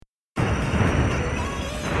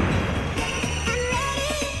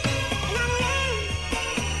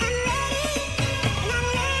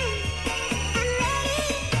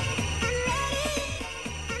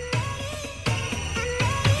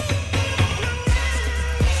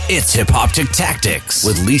It's Hip Hop Tick Tactics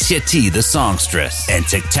with Licia T, the songstress, and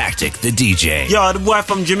Tick Tactic, the DJ. Yo, the boy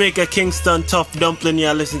from Jamaica, Kingston, Tough Dumpling.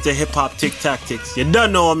 You listen to Hip Hop Tick Tactics. You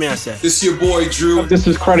don't know what me I say. This is your boy Drew. This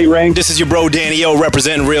is Cardi Rank. This is your bro Danny O,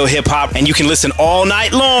 representing Real Hip Hop, and you can listen all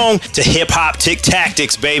night long to Hip Hop Tick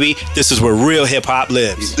Tactics, baby. This is where real hip hop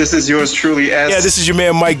lives. This is yours truly, S. Yeah, this is your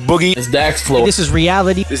man Mike Boogie. It's Dax Flow. This is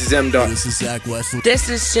Reality. This is M. Dot. This is Zach Weston. This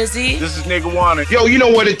is Shizzy. This is Nigga Wanna. Yo, you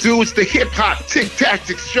know what it do? It's the Hip Hop Tick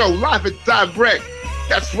Tactics show, live and direct.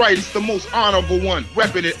 That's right, it's the most honorable one.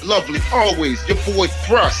 Repping it lovely, always. Your boy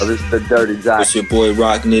Thrust. Oh, this is the Dirty Zach. This is your boy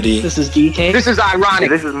Rock Nitty. This is DK. This is Ironic.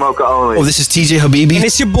 This is Mocha Only. Oh, this is TJ Habibi. And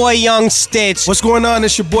it's your boy Young Stitch. What's going on?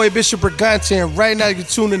 It's your boy Bishop Brigante, and right now you're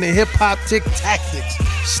tuning to Hip Hop Tick Tactics.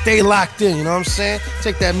 Stay locked in, you know what I'm saying?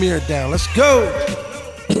 Take that mirror down. Let's go.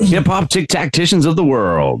 Hip Hop Tick Tacticians of the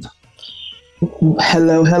world.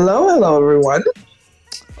 Hello, everyone.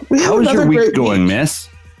 How's your week going, miss?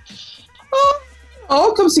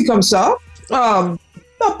 Come see, come saw. Not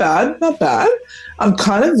bad. I'm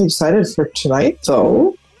kind of excited for tonight,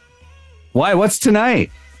 though. Why? What's tonight?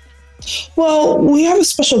 Well, we have a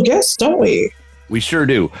special guest, don't we? We sure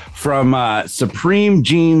do. From Supreme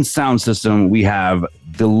Jeans Sound System, we have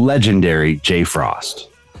the legendary Jay Frost.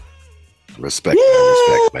 Respect,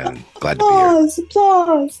 man. Glad to be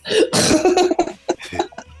Applause.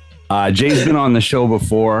 Jay's been on the show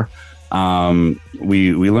before.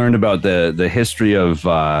 We learned about the history of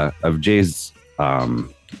Jay's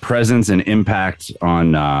presence and impact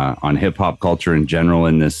on hip hop culture in general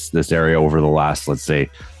in this area over the last, let's say,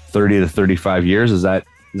 30 to 35 years. Is that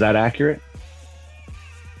accurate?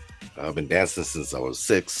 I've been dancing since I was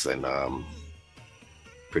 6, and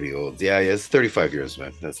pretty old. Yeah, it's 35 years,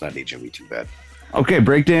 man. That's not aging me too bad. Okay,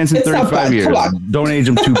 breakdancing 35 years. Don't age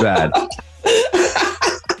them too bad.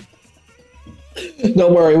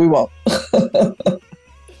 Don't worry, we won't.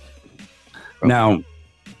 Now,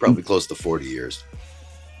 probably close to 40 years.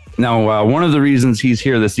 Now, one of the reasons he's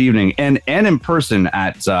here this evening and in person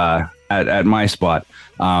at my spot,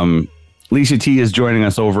 Licia T is joining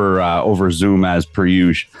us over Zoom as per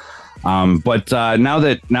usual. But now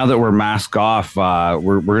that we're masked off,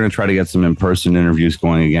 we're going to try to get some in-person interviews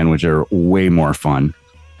going again, which are way more fun.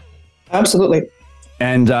 Absolutely.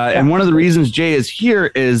 And one of the reasons Jay is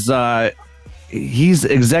here is he's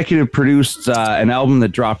executive produced an album that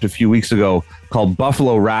dropped a few weeks ago called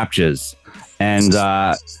Buffalo Raptures. And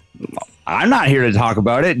I'm not here to talk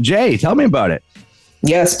about it. Jay, tell me about it.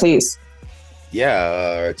 Yes, please.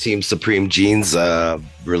 Yeah, our team Supreme Jeans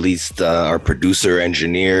released our producer,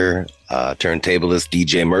 engineer, turntablist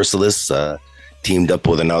DJ Merciless, teamed up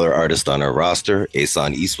with another artist on our roster,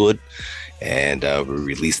 Ason Eastwood, and we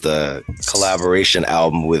released a collaboration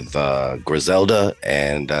album with Griselda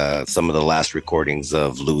and some of the last recordings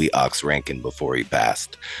of Louis Ox Rankin before he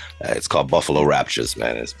passed. It's called Buffalo Raptures,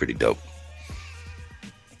 man. It's pretty dope.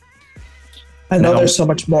 I know there's so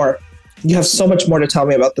much more. You have so much more to tell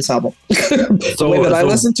me about this album. The way that I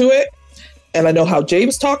listened to it, and I know how Jay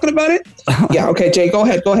was talking about it. Yeah, okay, Jay, go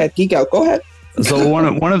ahead, geek out, go ahead. So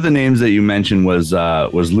one of the names that you mentioned was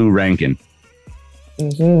Lou Rankin,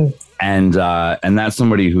 and that's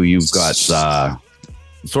somebody who you've got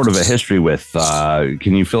sort of a history with.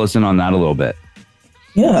 Can you fill us in on that a little bit?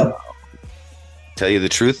 Yeah. Tell you the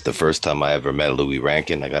truth, the first time I ever met Louis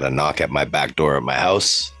Rankin, I got a knock at my back door at my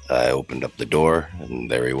house. I opened up the door,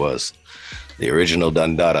 and there he was. The original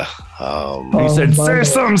Dundada. He said, say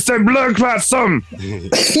something, say blood clot something.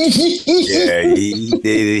 Yeah,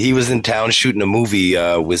 he was in town shooting a movie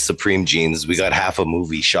with Supreme Jeans. We got half a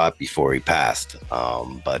movie shot before he passed.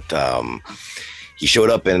 But he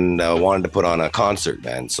showed up and wanted to put on a concert,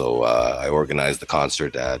 man. So I organized the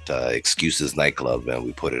concert at Excuses Nightclub, and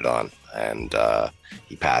we put it on. And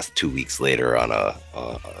he passed 2 weeks later on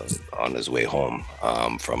his way home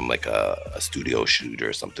from like a studio shoot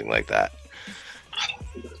or something like that.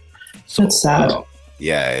 So, that's sad.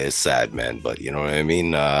 Yeah, it's sad, man. But you know what I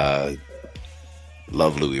mean?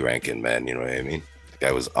 Love Louis Rankin, man. You know what I mean? The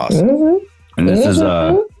guy was awesome. Mm-hmm. And this is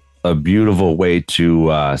a beautiful way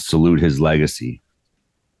to salute his legacy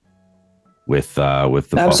with the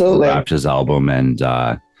Buffalo Raptures album, and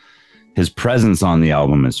his presence on the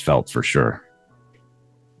album is felt for sure.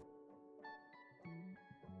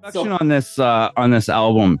 Production on this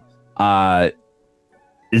album,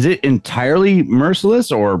 is it entirely Merciless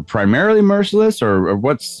or primarily Merciless, or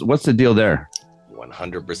what's the deal there?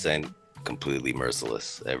 100% completely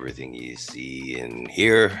Merciless. Everything you see and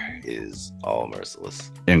hear is all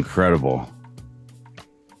Merciless. Incredible.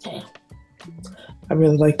 I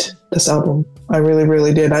really liked this album. I really,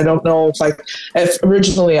 really did. I don't know if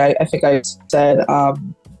originally I think I said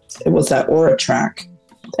it was that Aura track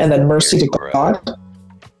and then Mercy to God.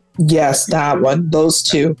 Yes, that one. Those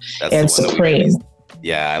two. That's and Supreme.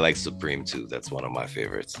 Yeah, I like Supreme too. That's one of my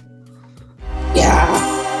favorites. Yeah.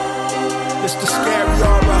 It's the scary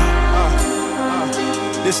aura.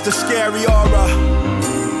 It's the scary aura.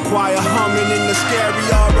 Choir humming in the scary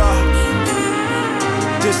aura.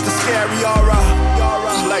 This the scary aura.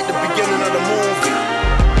 It's like the beginning of the movie,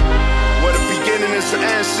 where the beginning is the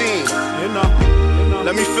end scene. You know.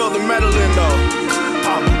 Let me feel the meddling though.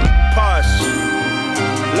 Pause.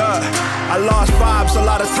 Look, I lost vibes a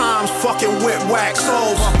lot of times, fucking with wax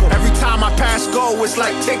souls. Every time I pass go, it's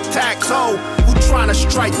like tic-tac-toe. Who tryna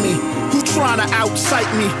strike me? Who tryna outsight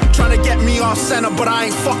me? Tryna get me off center, but I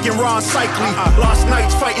ain't fucking Ron Cycling. Lost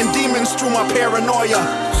nights fighting demons through my paranoia.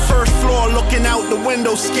 First floor looking out the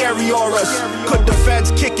window, scary auras. Could the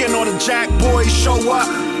feds kick in or the jack boys show up?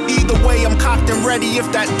 Either way, I'm cocked and ready if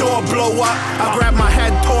that door blow up. I grab my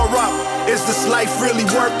head, tore up. Is this life really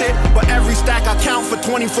worth it? But every stack I count for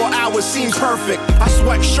 24 hours seems perfect. I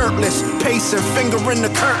sweat shirtless, pacing, finger in the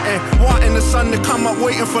curtain, wanting the sun to come up,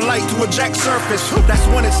 waiting for light to eject surface. That's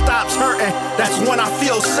when it stops hurting, that's when I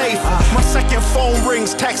feel safe. My second phone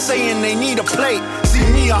rings, text saying they need a plate. See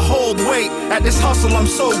me, I hold weight. At this hustle, I'm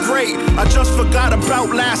so great. I just forgot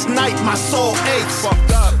about last night, my soul aches.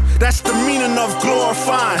 Fucked up. That's the meaning of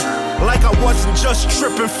glorifying. Like I wasn't just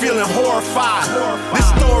tripping, feeling horrified. This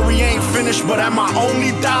story ain't finished, but am I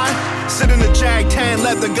only die? Sitting in the Jag tan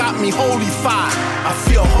leather got me holy-fied. I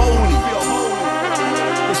feel holy.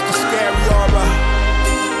 It's the scary aura.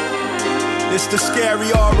 It's the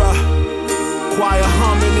scary aura. Choir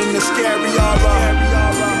humming in the scary aura.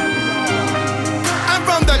 I'm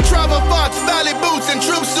from the Trevor Fox, Valley Boots, and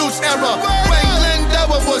Troop Suits era. When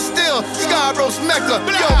Glendale was still Scarborough's Mecca.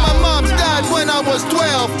 Yo, my mom's died when I was 12.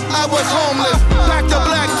 I was homeless. Packed a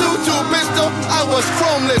black 2-2 pistol. I was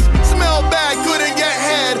chromeless. Smell bad, couldn't get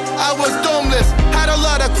head. I was domeless. Had a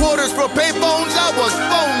lot of quarters for payphones. I was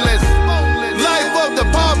phoneless. Life of the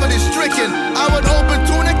poverty stricken. I would open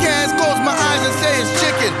tuna cans, close my eyes, and say it's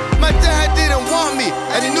chicken. My dad didn't want me,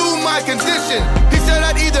 and he knew my condition. He said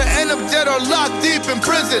I'd either end up dead or locked deep in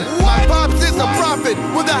prison. My pops is a prophet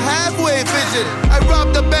with a halfway vision. I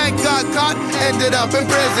robbed the bank, got caught, ended up in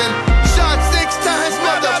prison. Shot 6 times,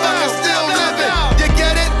 motherfucker, still living. You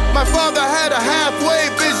get it? My father had a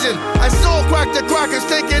halfway vision. I sold crack to crackers,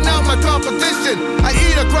 taking out my competition. I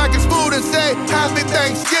eat a cracker's food and say, Happy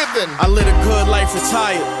Thanksgiving. I lit a good life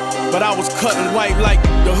retired, but I was cutting white like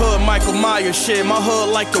the hood Michael Myers. Shit, my hood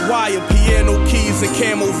like the wire, piano keys and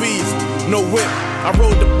camo V's. No whip, I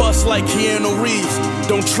rode the bus like Keanu Reeves.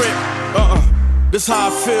 Don't trip, This how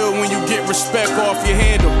I feel when you get respect off your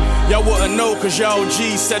handle. Y'all wouldn't know cause y'all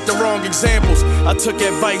G's set the wrong examples. I took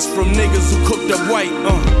advice from niggas who cooked up white,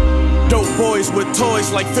 Dope boys with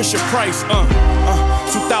toys like Fisher Price,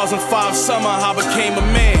 2005 summer, I became a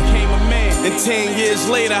man. And 10 years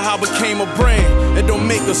later, I became a brand. It don't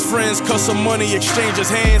make us friends, cause some money exchanges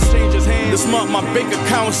hands. This month, my bank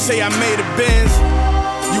account say I made a Benz.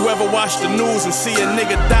 You ever watch the news and see a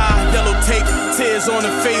nigga die? Yellow tape, tears on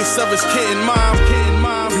the face of his kitten mom.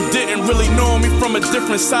 You didn't really know me from a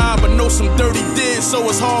different side, but know some dirty did, so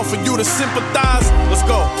it's hard for you to sympathize. Let's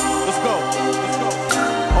go.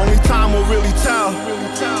 Only time will really tell.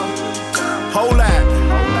 Hold that.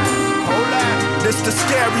 This the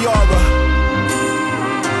scary aura.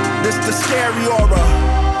 This the scary aura.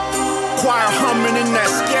 Choir humming in that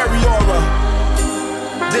scary aura.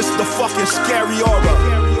 This the fucking scary aura.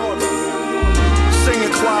 Sing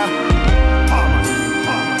it, choir.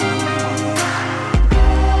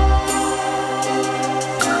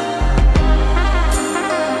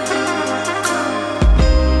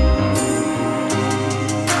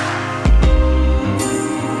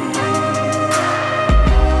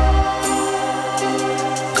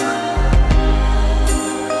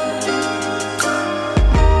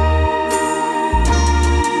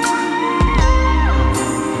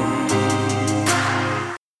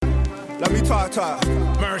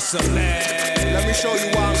 Merciless. Let me show you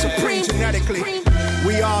why I'm supreme genetically.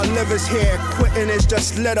 We all livers here, quitting is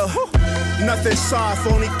just little. Nothing soft,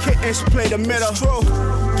 only kittens play the middle.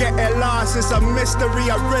 Getting lost is a mystery,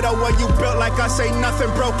 a riddle. When you built like I say, nothing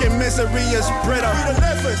broken, misery is brittle.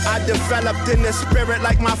 I developed in the spirit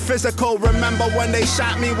like my physical. Remember when they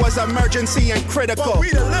shot me was emergency and critical.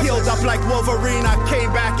 Healed up like Wolverine, I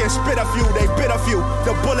came back and spit a few. They bit a few.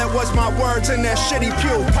 The bullet was my words in their shitty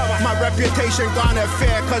pew. My reputation gone at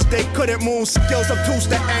fair cause they couldn't move. Skills obtuse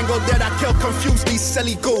the angle that I kill, confuse these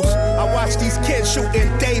silly goose. I watch these kids shooting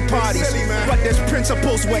day parties, but there's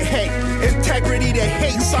principles with hate. Integrity, they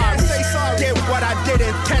hate sorry. Did what I did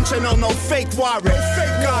intentional, no fake worry.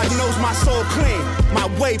 God knows my My soul clean, my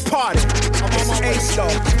way parted. It's Ace though.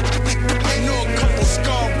 I know a couple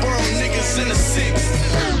Scarborough niggas in the six.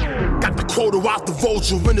 Got the quota out the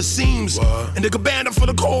vulture in the seams. And the cabana for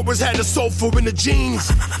the Cobras had the sulfur in the jeans.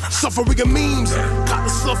 Suffering and memes. Got the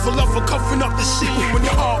suffer for cuffing up the sheen. When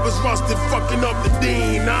your heart was rusted, fucking up the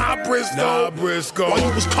dean. Nah, Briscoe. While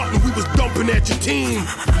you was cutting, we was dumping at your team.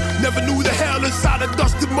 Never knew the hell inside a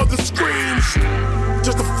dusted mother screams.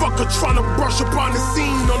 Just a fucker trying to brush up on the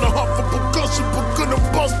scene. On the huff of percussion, but gonna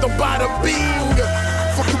bust them by the beam.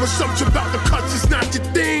 Fucking assumption about the cuts is not your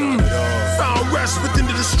thing. Found rest within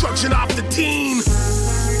the destruction of the team.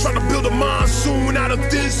 Trying to build a monsoon out of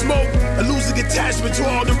thin smoke. And losing attachment to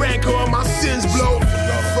all the rancor of my sins blow.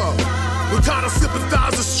 We're time to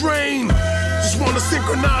sympathize the strain. Just wanna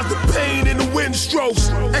synchronize the pain in the wind strokes.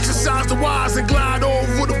 Exercise the wise and glide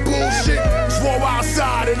over the bullshit. Swore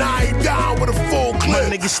outside and I ain't down with a full clip.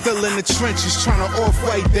 My niggas still in the trenches trying to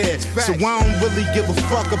off-white there. So I don't really give a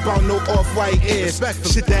fuck about no off-white airs.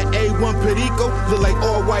 Shit that A1 Perico look like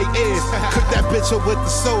all white airs. Cook that bitch up with the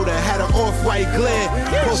soda, had an off-white glare.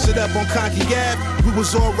 Posted up on Conky Ave, we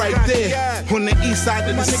was all right there. On the east side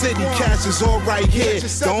of the city, cash is all right here.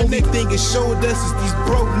 The only thing it showed us is these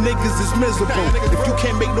broke niggas is miserable. If you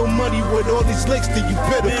can't make no money with all these licks, then you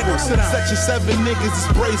pitiful. Section 7 niggas is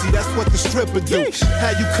brazy, that's what the stripper do.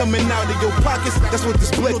 Had you coming out of your pockets, that's what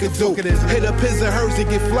this blicker do. Hit up his and hers and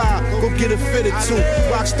get fly, go get it fitted too.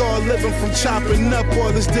 Rockstar living from chopping up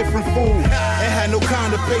all this different food. Ain't had no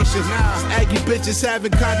kind of patience. Aggie bitches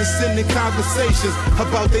having condescending conversations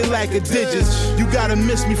about they lack of digits. You gotta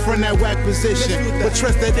miss me from that whack position, but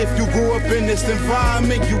trust that if you grew up in this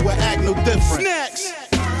environment, you will act no different. Snacks.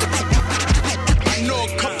 I know a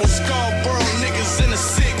couple Scarborough niggas in the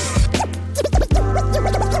six.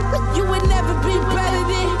 You would never be better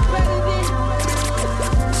than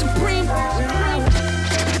Supreme.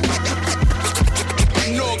 I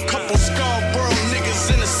know a couple Scarborough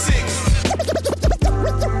niggas in the six.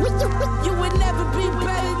 You would never be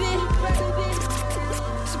better than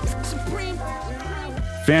Supreme.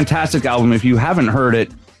 Fantastic album. If you haven't heard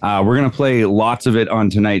it, we're gonna play lots of it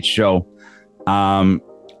on tonight's show.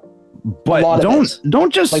 But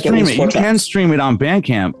don't just like stream it. You can stream it on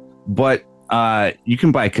Bandcamp, but you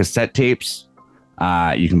can buy cassette tapes,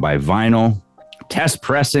 you can buy vinyl, test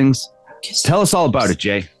pressings. Tell us all about it,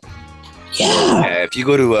 Jay. Yeah, if you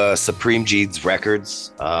go to Supreme Jeans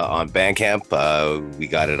Records on Bandcamp, we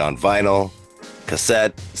got it on vinyl,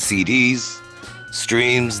 cassette, CDs,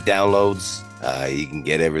 streams, downloads. You can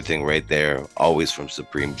get everything right there, always from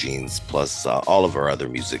Supreme Jeans, plus all of our other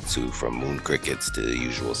music too, from Moon Crickets to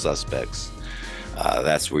Usual Suspects.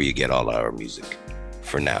 That's where you get all our music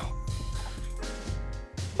for now.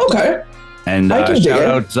 Okay. And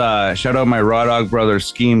shout out my Raw Dog brother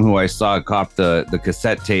Scheme, who I saw cop the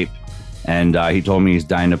cassette tape, and he told me he's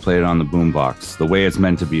dying to play it on the boombox, the way it's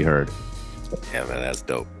meant to be heard. Yeah, man, that's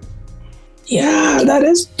dope. Yeah, that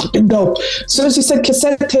is fucking dope. As soon as you said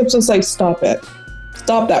cassette tapes, I was like, stop it.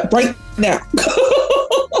 Stop that right now.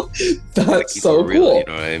 That's so real, cool. You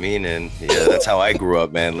know what I mean? And yeah, that's how I grew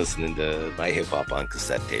up, man, listening to my hip hop on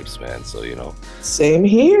cassette tapes, man. So, you know. Same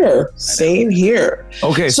here. Same here.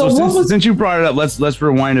 Okay, so since you brought it up, let's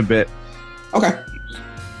rewind a bit. Okay.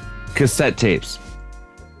 Cassette tapes.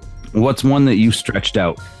 What's one that you stretched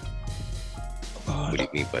out? What do you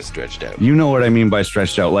mean by stretched out? You know what I mean by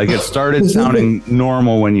stretched out. Like it started sounding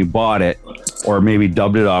normal when you bought it, or maybe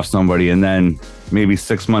dubbed it off somebody, and then maybe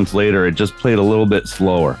 6 months later it just played a little bit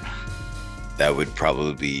slower. That would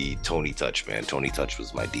probably be Tony Touch, man. Tony Touch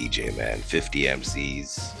was my DJ, man. 50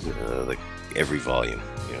 MCs, like every volume.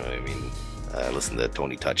 You know what I mean? I listened to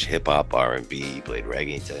Tony Touch hip hop, R&B. He played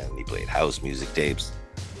reggaeton. He played house music tapes.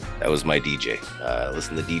 That was my DJ.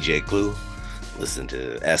 Listen to DJ Clue. Listen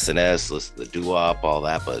to SNS, listen to doo-wop, all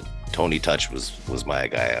that, but Tony Touch was my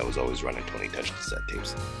guy. I was always running Tony Touch cassette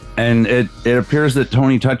tapes. And it appears that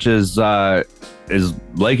Tony Touch is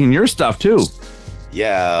liking your stuff too.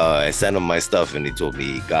 Yeah, I sent him my stuff and he told me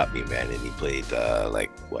he got me, man. And he played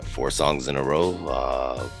 4 songs in a row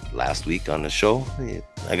last week on the show.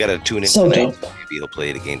 I gotta tune in tonight. Dope. Maybe he'll play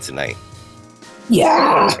it again tonight.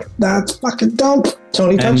 Yeah, that's fucking dope.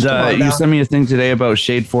 Tony Touch. And you sent me a thing today about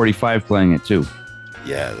Shade 45 playing it too.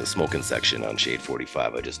 Yeah, the smoking section on Shade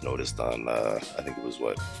 45. I just noticed on I think it was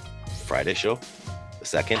Friday show, the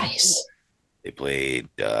 2nd. Nice. They played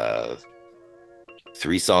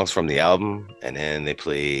 3 songs from the album, and then they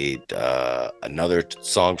played another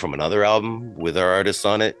song from another album with our artists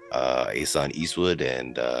on it, Asan Eastwood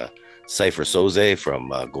and Cypher Soze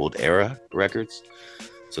from Gold Era Records.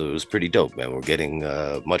 So it was pretty dope, man. We're getting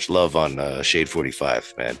much love on Shade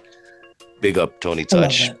 45, man. Big up Tony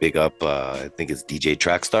Touch. Big up, I think it's DJ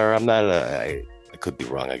Trackstar. I'm not, I could be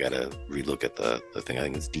wrong. I got to relook at the thing. I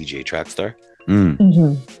think it's DJ Trackstar.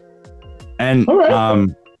 And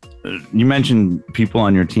you mentioned people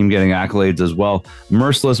on your team getting accolades as well.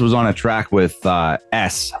 Merciless was on a track with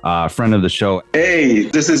S, friend of the show. Hey,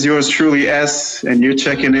 this is yours truly, S, and you're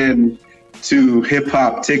checking in to Hip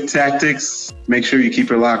Hop Tick Tactics. Make sure you keep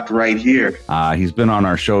it locked right here. He's been on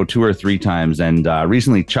our show 2 or 3 times, and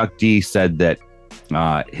recently Chuck D said that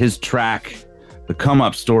his track, The Come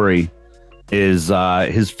Up Story, is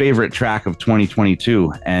his favorite track of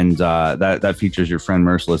 2022, and that features your friend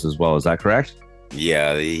Merciless as well. Is that correct?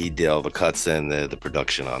 Yeah, he did all the cuts and the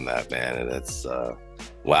production on that, man, and that's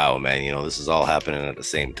wow, man. You know, this is all happening at the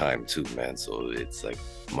same time too, man. So it's like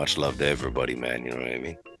much love to everybody, man. You know what I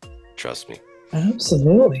mean? Trust me.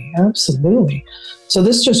 Absolutely. So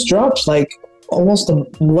this just dropped like almost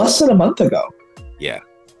less than a month ago. Yeah.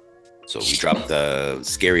 So we dropped the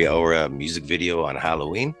Scary Aura music video on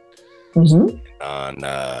Halloween. On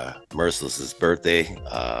Merciless's birthday,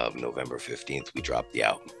 November 15th, we dropped the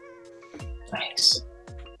album. Nice.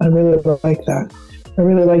 I really like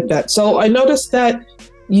that. So I noticed that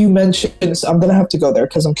you mentioned, I'm going to have to go there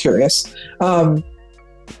because I'm curious.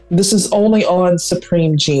 This is only on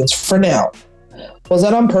Supreme Jeans for now. Was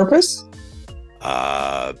that on purpose?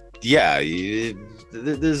 Yeah.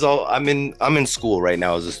 There's all. I'm in school right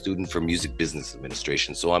now as a student for music business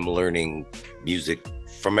administration, so I'm learning music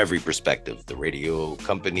from every perspective: the radio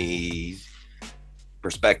company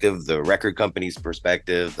perspective, the record company's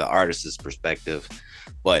perspective, the artist's perspective.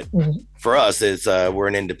 But for us, it's we're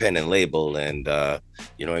an independent label, and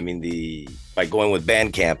you know, I mean, by going with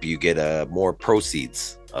Bandcamp, you get more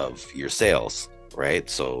proceeds of your sales, right?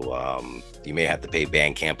 So you may have to pay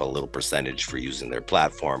Bandcamp a little percentage for using their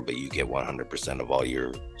platform, but you get 100% of all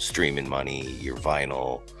your streaming money, your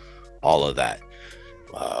vinyl, all of that.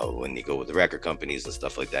 When you go with the record companies and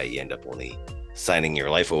stuff like that, you end up only signing your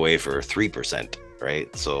life away for 3%,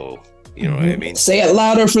 right? So you know what I mean? Say it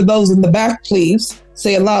louder for those in the back, please.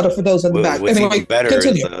 Say it louder for those in the back. What's anyway, even better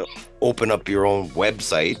continue. is open up your own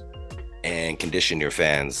website and condition your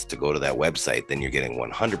fans to go to that website. Then you're getting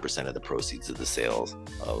 100% of the proceeds of the sales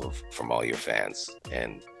from all your fans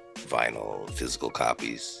and vinyl, physical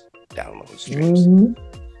copies, download streams.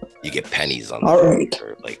 You get pennies on or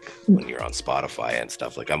like when you're on Spotify and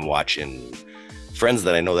stuff. Like I'm watching friends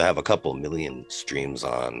that I know that have a couple million streams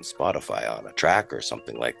on Spotify on a track or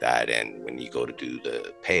something like that. And when you go to do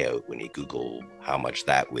the payout, when you Google how much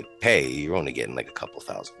that would pay, you're only getting like a couple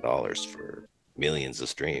 $1,000s for millions of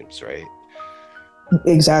streams, right?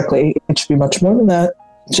 Exactly. It should be much more than that.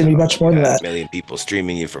 It should be much more than that. A million people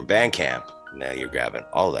streaming you from Bandcamp. Now you're grabbing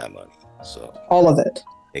all that money. So all of it.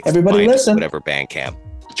 Everybody listen. Whatever Bandcamp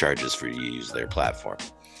charges for you to use their platform.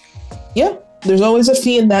 Yeah. There's always a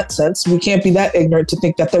fee in that sense. We can't be that ignorant to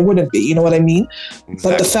think that there wouldn't be. You know what I mean? Exactly.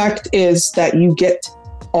 But the fact is that you get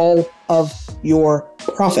all of your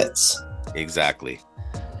profits. Exactly.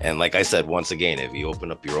 And like I said, once again, if you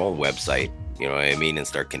open up your own website, you know what I mean, and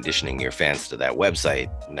start conditioning your fans to that website,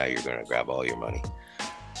 now you're going to grab all your money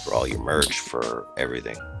for all your merch, for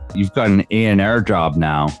everything. You've got an A&R job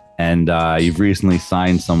now, and you've recently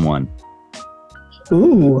signed someone.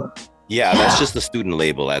 Ooh. Yeah, that's just the student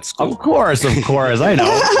label at school. Of course, I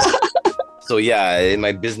know. So yeah, in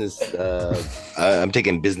my business, I'm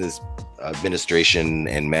taking business administration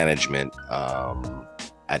and management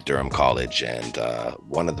at Durham College, and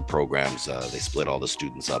one of the programs, they split all the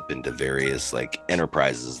students up into various like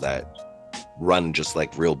enterprises that run just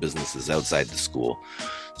like real businesses outside the school.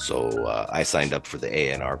 So I signed up for the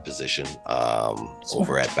A&R position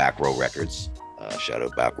over at Back Row Records. Shout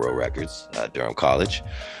out Back Row Records at Durham College.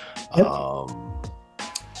 Yep.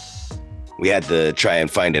 We had to try and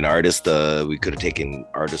find an artist. We could have taken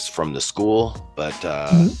artists from the school, but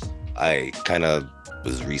I kind of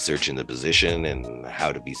was researching the position and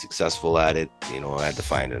how to be successful at it. You know, I had to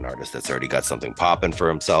find an artist that's already got something popping for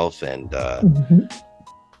himself. And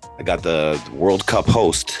I got the World Cup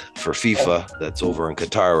host for FIFA that's over in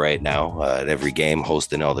Qatar right now, at every game,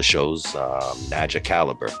 hosting all the shows, Naja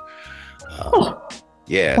Caliber.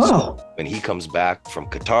 Yeah, wow. So when he comes back from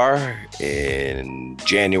Qatar in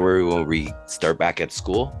January, when we start back at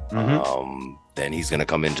school, then he's going to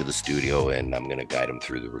come into the studio and I'm going to guide him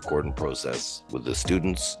through the recording process with the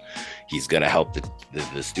students. He's going to help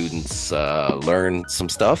the students learn some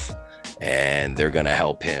stuff, and they're going to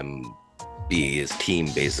help him be his team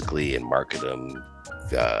basically and market him,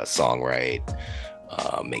 songwrite,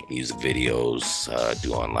 make music videos,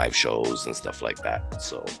 do on live shows and stuff like that.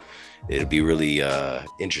 So it'll be really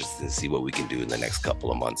interesting to see what we can do in the next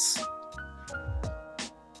couple of months.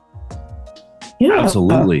 Yeah,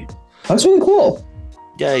 Absolutely. That's really cool.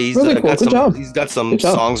 Yeah, he's Really cool. Good job. He's got some Good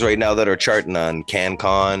job. songs right now that are charting on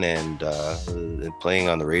CanCon and playing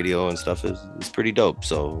on the radio and stuff. It's pretty dope.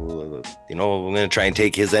 So, I'm going to try and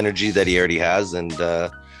take his energy that he already has and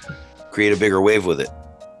create a bigger wave with it.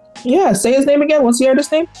 Yeah, say his name again. What's the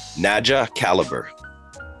artist name? Naja Caliber.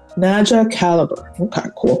 Naja Caliber. Okay,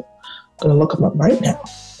 cool. I'm gonna look him up right now.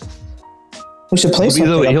 We should play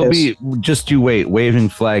something. He'll be just you wait, waving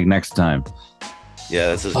flag next time. Yeah,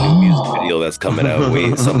 that's his new music video that's coming out.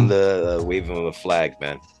 Waving of a flag,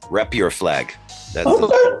 man. Rep your flag. That's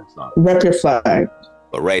his song. Rep your flag.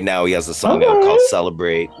 But right now he has a song out called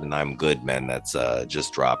Celebrate, and I'm Good, man. That's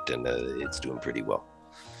just dropped, and it's doing pretty well.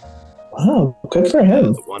 Wow, good for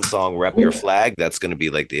him. The one song, Rep Your Flag, that's going to be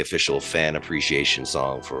like the official fan appreciation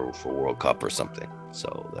song for World Cup or something.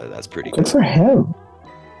 So that's pretty good for him.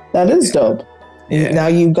 That is dope. Yeah. Now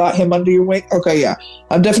you got him under your wing. Okay, yeah.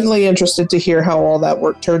 I'm definitely interested to hear how all that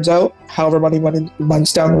work turns out. However many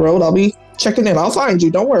months down the road, I'll be checking in. I'll find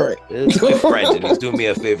you. Don't worry. It's my friend, and he's doing me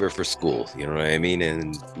a favor for school. You know what I mean?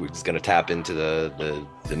 And we're just going to tap into the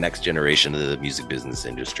next generation of the music business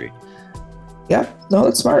industry. Yeah, no,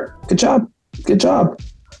 that's smart. Good job. Good job.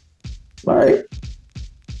 All right.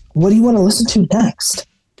 What do you want to listen to next?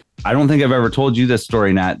 I don't think I've ever told you this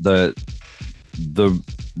story, Nat.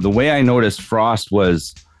 The way I noticed Frost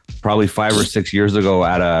was probably 5 or 6 years ago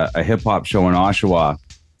at a hip hop show in Oshawa.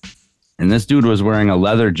 And this dude was wearing a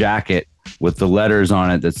leather jacket with the letters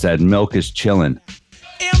on it that said "Milk is chillin'."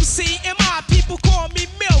 MCMI, people call me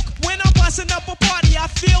Milk. When I'm busting up a party, I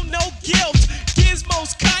feel no guilt.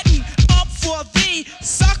 Gizmos cutting up for the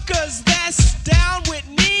suckers that's down with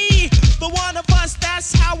me. The one of us,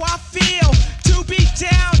 that's how I feel. To be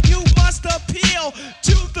down, you must appeal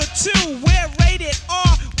to the two. We're rated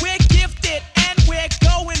R, we're gifted, and we're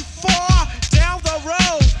going far down the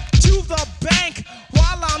road to the bank.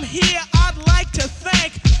 While I'm here, I'd like to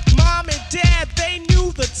thank Mom and Dad, they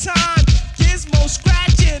knew the time. Gizmo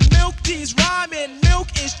scratching, Milk D's rhyming,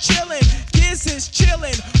 Milk is chillin', Giz is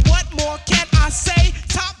chillin'. What more can I say?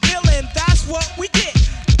 Top billin', that's what we get.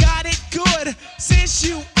 Got it good, since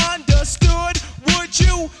you understood. Would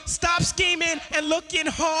you stop scheming and looking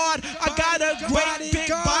hard? I got a great big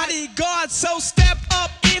bodyguard, so step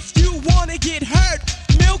up if you wanna get hurt.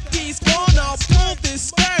 Milk D's gonna pull this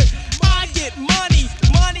skirt. I get money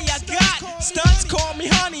I got. Stunts call me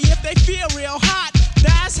honey if they feel real hot.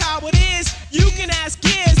 That's how it is. You can ask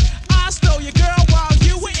Giz. I stole your girl while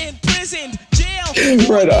you were in prison, jail.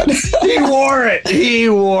 Right on. He wore it. He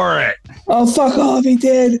wore it. Oh, fuck off. He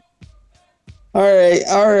did. All right.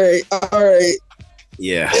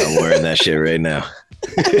 Yeah, I'm wearing that shit right now.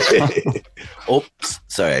 Oops,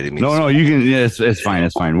 sorry, I didn't mean. No, you can. Yeah, it's fine.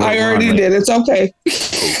 It's fine. I already did. It's okay.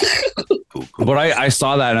 Cool. But I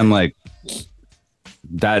saw that and I'm like,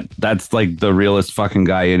 that's like the realest fucking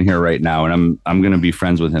guy in here right now, and I'm gonna be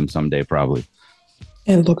friends with him someday probably.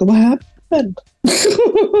 And look at what happened.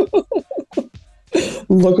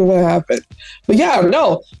 Look at what happened. But yeah,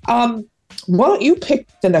 no. Why don't you pick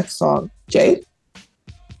the next song, Jay?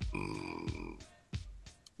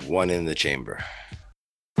 One in the Chamber.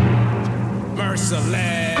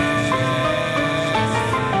 Merciless.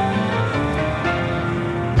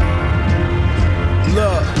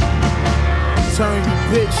 Look, turn you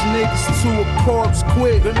bitch niggas to a corpse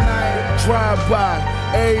quick. Drive by,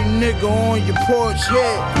 every nigga on your porch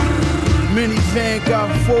hit. Minivan got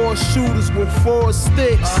 4 shooters with 4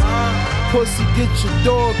 sticks. Pussy get your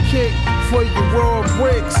door kicked for your raw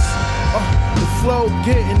bricks. The flow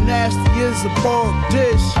getting nasty as a pork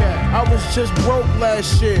dish. I was just broke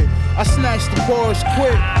last year. I snatched the Porsche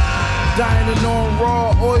quick. Dining on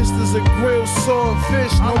raw oysters and grilled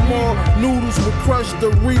swordfish. No more noodles with crushed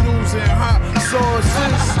Doritos and hot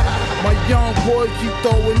sauces. My young boy keep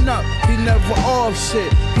throwing up, he never off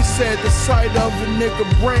shit. He said the sight of a nigga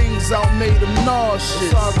brains out made him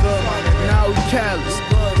nauseous. Now he callous,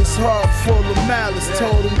 his heart full of malice.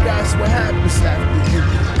 Told him that's what happens after you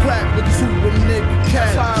clap into a nigga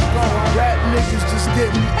callous. Rap niggas just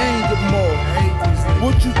get me angered more.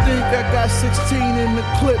 What you think I got 16 in the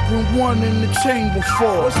clip and 1 in the chamber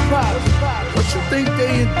for? What's poppin'? What you think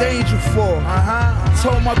they in danger for?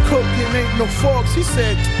 Told my cook it ain't no forks. He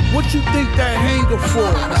said, what you think that hanger for?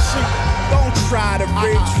 Don't try to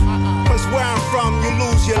reach, cause where I'm from you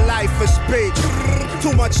lose your life for speech.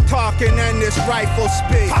 Too much talking and this rifle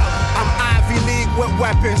speak. I'm Ivy League with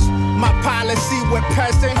weapons, my policy with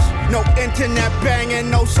peasants. No internet banging,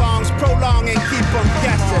 no songs prolonging, keep them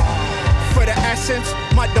guessing. for the essence.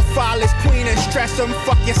 My defile is queen and stress them.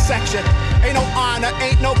 Fuck your section. Ain't no honor,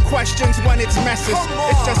 ain't no questions when it's messes.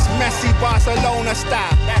 It's just messy Barcelona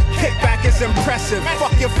style. Kickback is impressive.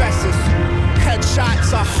 Fuck your vests.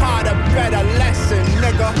 Headshots are harder, better lesson,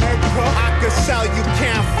 nigga. I could sell you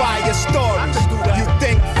campfire stories. You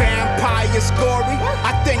think vampires gory?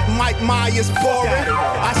 I think Mike Myers boring.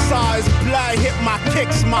 I saw his blood hit my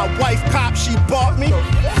kicks. My wife cop, she bought me.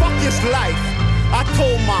 Fuck his life. I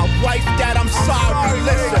told my wife that I'm sorry.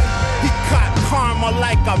 Listen, he caught karma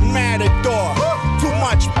like a matador. Too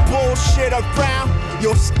much bullshit around.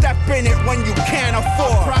 You'll step in it when you can't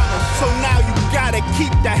afford. So now you gotta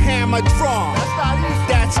keep the hammer drawn.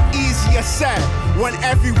 That's easier said when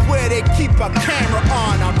everywhere they keep a camera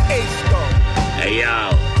on. I'm ace though. Hey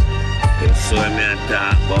yo, you saw me at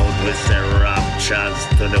talk about we say raptures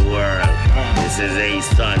to the world. This is a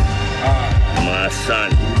son, my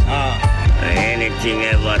son. Anything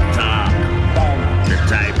ever talk, the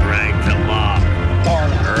typewriter mark.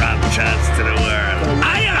 Raptures to the world.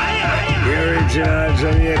 The original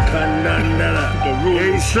Jamaican Dandela.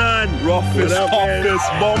 Hey son, roughest, toughest,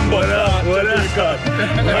 bomber. What up?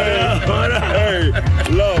 Hey,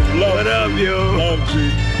 love. What up, you? Love,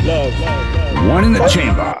 G. Love. One in the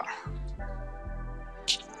chamber.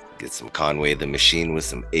 Get some Conway the Machine with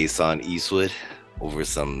some Ason Eastwood over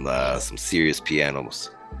some serious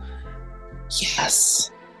pianos.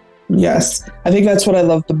 Yes. I think that's what I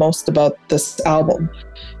love the most about this album.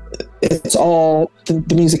 It's all the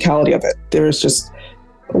musicality of it. There's just,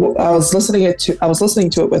 I was listening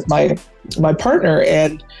to it with my partner,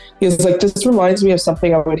 and he was like, "This reminds me of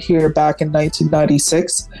something I would hear back in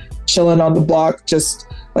 1996, chilling on the block, just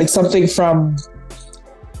like something from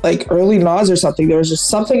like early Nas or something." There was just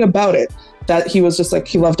something about it that he was just like,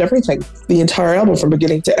 he loved everything, the entire album from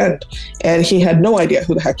beginning to end, and he had no idea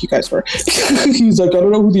who the heck you guys were. He's like, "I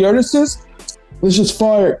don't know who the artist is. It's just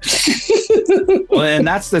fire." Well, and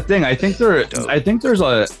that's the thing. I think there's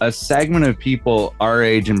a segment of people our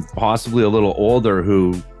age and possibly a little older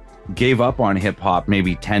who gave up on hip hop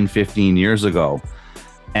maybe 10, 15 years ago.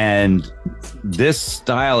 And this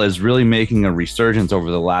style is really making a resurgence over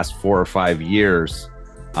the last 4 or 5 years.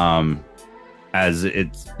 As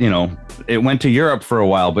it's, it went to Europe for a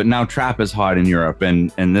while, but now trap is hot in Europe,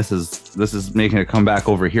 and this is making a comeback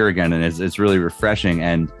over here again, and it's really refreshing.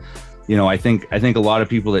 And I think a lot of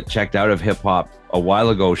people that checked out of hip hop a while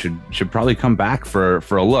ago should probably come back for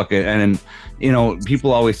a look. And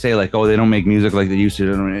people always say like, "Oh, they don't make music like they used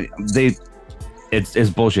to." It's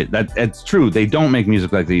bullshit. It's true. They don't make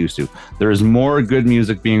music like they used to. There is more good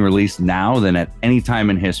music being released now than at any time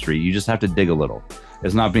in history. You just have to dig a little.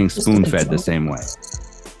 It's not being spoon-fed the same way.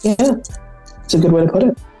 Yeah, it's a good way to put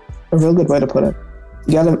it. A real good way to put it.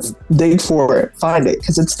 You gotta dig for it, find it,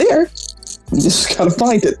 because it's there. You just gotta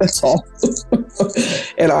find it, that's all.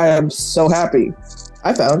 And I am so happy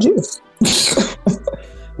I found you.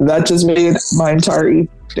 That just made my entire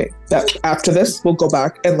evening. That after this, we'll go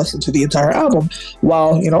back and listen to the entire album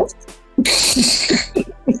while,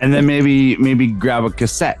 And then maybe grab a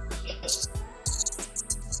cassette.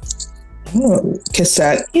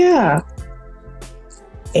 Cassette, yeah.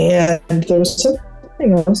 And there's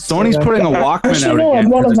something else. Sony's putting a Walkman out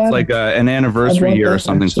again. It's like an anniversary year or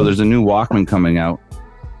something. So there's a new Walkman coming out.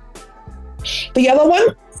 The yellow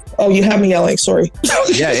one? Oh, you have me yelling. Sorry.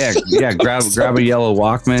 Yeah. Grab a yellow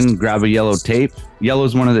Walkman. Grab a yellow tape. Yellow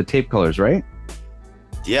is one of the tape colors, right?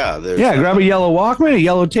 Yeah. Grab a yellow Walkman, a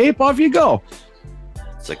yellow tape. Off you go.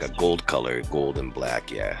 It's like a gold color, gold and black.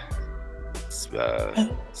 Yeah.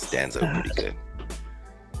 Stands out pretty good.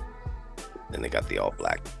 Then they got the all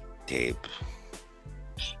black tape.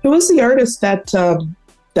 Who was the artist that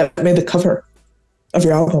made the cover of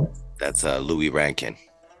your album? That's Louis Rankin.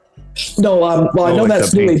 No, well, I know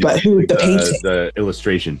that's Louis, but who the painting? The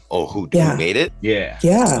illustration. Oh, who Yeah. made it? Yeah.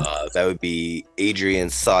 That would be Adrian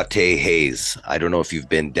Sauté Hayes. I don't know if you've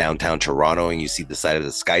been downtown Toronto and you see the side of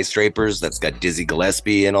the skyscrapers that's got Dizzy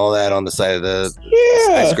Gillespie and all that on the side of the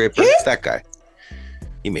skyscraper. It's that guy.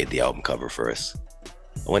 He made the album cover for us.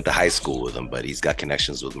 I went to high school with him, but he's got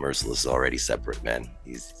connections with Merciless already separate, man.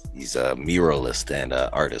 He's a muralist and an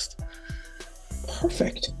artist.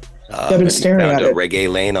 Perfect. I've been staring down at to it. Reggae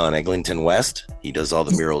Lane on Eglinton West. He does all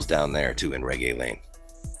the murals down there too in Reggae Lane.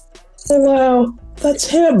 Oh, wow. That's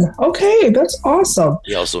him. Okay, that's awesome.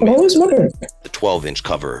 He also I'm made always wondering. the 12-inch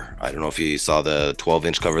cover. I don't know if you saw the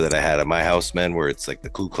 12-inch cover that I had at my house, man, where it's like the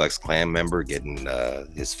Ku Klux Klan member getting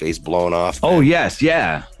his face blown off. Man. Oh, yes.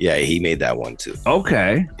 Yeah. Yeah, he made that one too.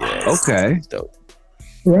 Okay. Yeah, Okay. dope.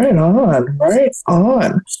 Right on. I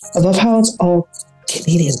love how it's all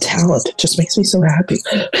Canadian talent. It just makes me so happy.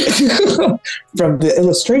 From the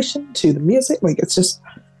illustration to the music, like it's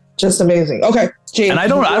just amazing. Okay, Jay. And I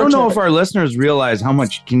don't know if our listeners realize how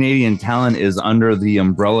much Canadian talent is under the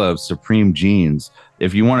umbrella of Supreme Jeans.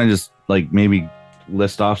 If you want to just like maybe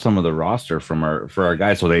list off some of the roster for our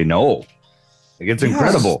guys so they know. Like it's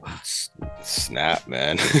incredible. Snap,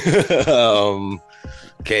 man.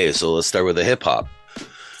 Okay, so let's start with the hip hop.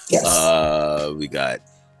 Yes. We got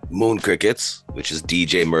Moon Crickets, which is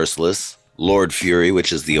DJ Merciless, Lord Fury,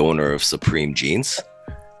 which is the owner of Supreme Jeans,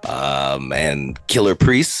 and Killer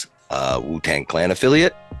Priest, Wu-Tang Clan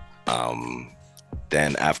affiliate.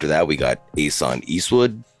 Then after that, we got Ason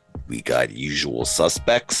Eastwood. We got Usual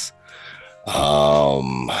Suspects.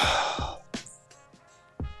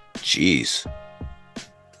 Jeez.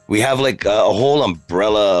 We have like a whole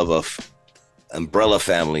umbrella of umbrella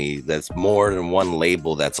family that's more than one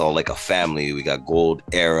label. That's all like a family. We got Gold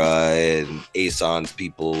Era and Ason's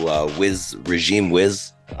people, Regime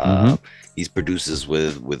Wiz. He produces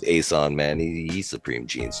with Ason, man. He's Supreme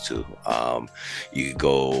Jeans too. You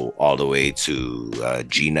go all the way to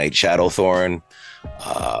G Night Shadowthorn,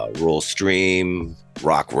 Roll Stream,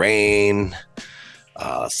 Rock Rain,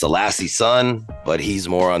 Selassie Sun, but he's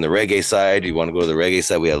more on the reggae side. You want to go to the reggae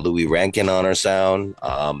side, we have Louis Rankin on our sound.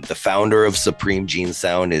 The founder of Supreme Jeans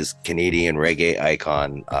Sound is Canadian reggae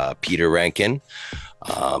icon Peter Rankin.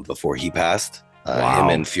 Before he passed, him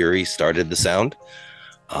and Fury started the sound.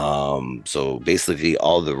 So basically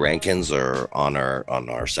all the Rankins are on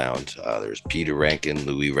our sound. There's Peter Rankin,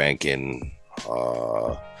 Louis Rankin,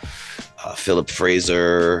 Philip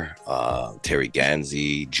Fraser, Terry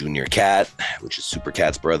Ganzi, Junior Cat, which is Super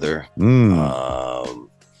Cat's brother.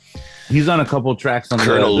 He's on a couple tracks on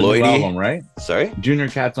Colonel the new Lloydie. album, right? Sorry, Junior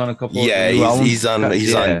Cat's on a couple. Yeah, of new albums? he's on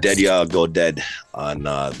Yeah. Dead Y'all Go Dead on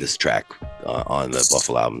this track on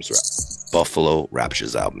the Buffalo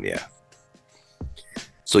Raptures album. Yeah.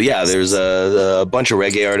 So yeah, there's a bunch of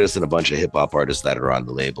reggae artists and a bunch of hip hop artists that are on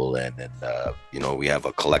the label, and we have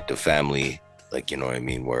a collective family. Like, you know what I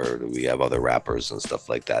mean, where we have other rappers and stuff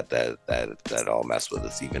like that all mess with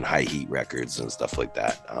us, even High Heat Records and stuff like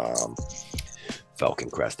that. Falcon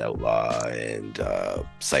Crest Outlaw and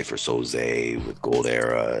Cypher Soze with Gold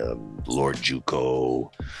Era, Lord Juco.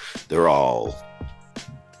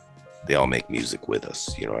 They all make music with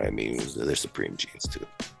us, you know what I mean? They're Supreme Jeans too.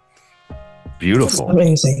 Beautiful.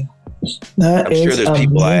 Amazing. I'm sure there's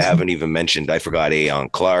people I haven't even mentioned. I forgot Aeon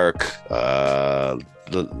Clark.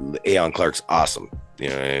 Aeon Clark's awesome. You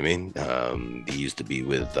know what I mean? He used to be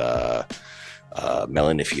with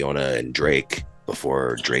Melanie Fiona and Drake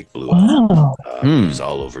before Drake blew up. He was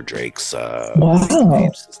all over Drake's tapes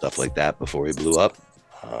and stuff like that before he blew up.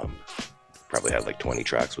 Probably had like 20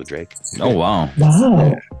 tracks with Drake. Oh, wow.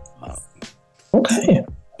 Wow. Okay.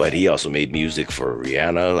 But he also made music for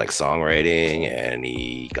Rihanna, like songwriting, and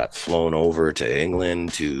he got flown over to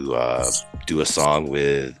England to do a song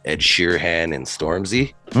with Ed Sheeran and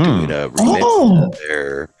Stormzy, doing a remix of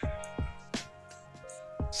their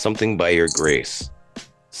Something by Your Grace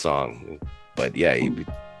song. But yeah,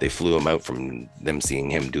 they flew him out from them seeing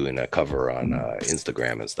him doing a cover on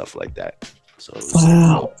Instagram and stuff like that. So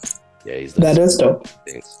wow. Yeah, that is dope.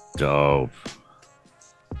 Dope.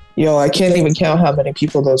 Yo, I can't even count how many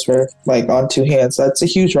people those were, like, on two hands. That's a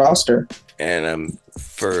huge roster. And I'm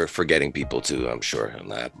for forgetting people too, I'm sure.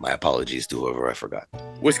 And my apologies to whoever I forgot.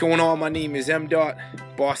 What's going on? My name is M.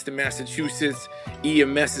 Boston, Massachusetts.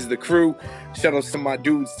 EMS is the crew. Shout outs to my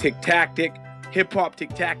dudes, Tic Tactic. Hip Hop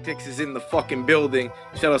Tic Tactics is in the fucking building.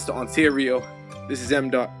 Shout outs to Ontario. This is M.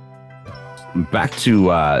 Back to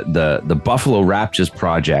the Buffalo Raptures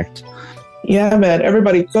project. Yeah, man.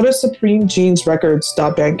 Everybody, go to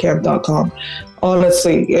supremejeansrecords.bandcamp.com.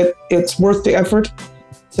 Honestly, it's worth the effort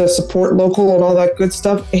to support local and all that good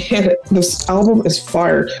stuff. And this album is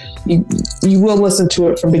fire. You will listen to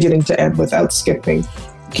it from beginning to end without skipping.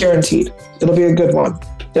 Guaranteed. It'll be a good one.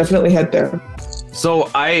 Definitely head there. So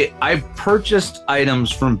I purchased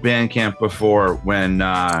items from Bandcamp before when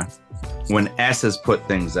S has put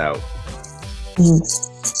things out.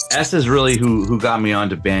 S is really who got me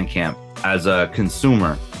onto Bandcamp as a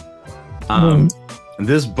consumer.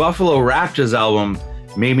 This Buffalo Raptors album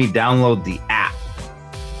made me download the app.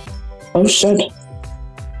 Oh shit.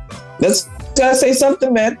 Let's say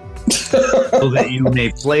something, man. So that you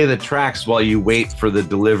may play the tracks while you wait for the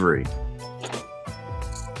delivery.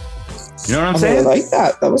 You know what I'm saying? I like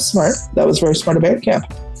that. That was smart. That was very smart of Bandcamp.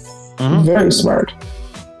 Very smart.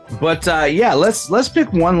 But yeah, let's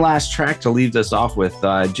pick one last track to leave this off with.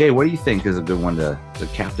 Jay, what do you think is a good one to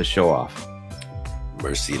cap the show off?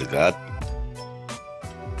 Mercy to God.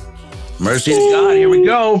 Mercy to God. Here we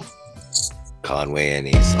go. Conway and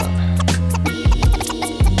Eason.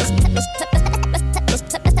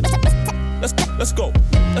 Let's go.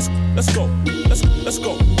 Let's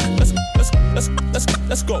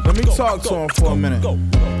go. Let me talk to him for a minute.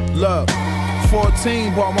 Look,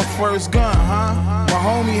 14 bought my first gun, huh? My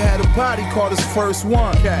homie had a body called his first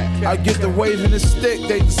one. I get the waving the stick,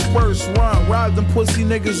 they disperse, run. Rob them pussy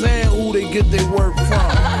niggas and who they get their work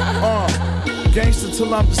from. Gangster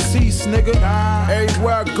till I'm deceased, nigga.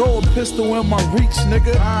 Everywhere I go, a pistol in my reach,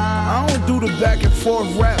 nigga. I don't do the back and forth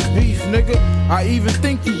rap beef, nigga. I even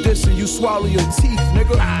think you dissing, you swallow your teeth,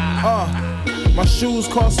 nigga. My shoes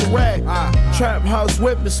cost a rag. Trap house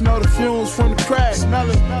whip and smell the fumes from the crack.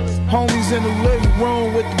 Homies in the living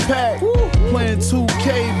room with the pack. Playing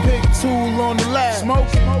 2K, big tool on the lap.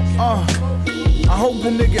 Smoking. I hope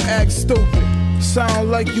the nigga act stupid. Sound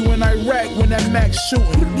like you in Iraq when that Mac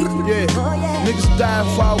shooting. Yeah, niggas die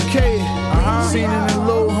for okay. Seen in the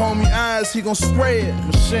little homie eyes, he gon' spray it.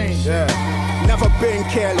 Machine, yeah. Never been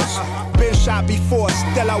careless. Been shot before,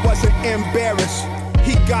 still I wasn't embarrassed.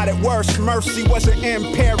 He got it worse, mercy wasn't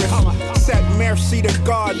in Paris. Said mercy to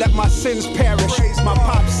God, let my sins perish. My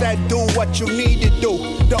pop said do what you need to do.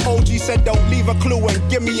 The OG said don't leave a clue and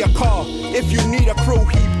give me a call. If you need a crew,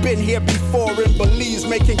 he been here before in Belize,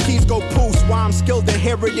 making keys go poos. Why I'm skilled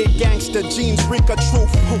inherited gangster, genes reek of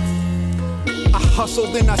truth. I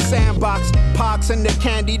hustled in a sandbox, Pox and the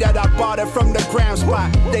candy that I bought it from the gram spot.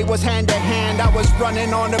 They was hand to hand, I was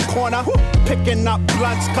running on the corner, picking up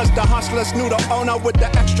blunts, cause the hustlers knew the owner. With the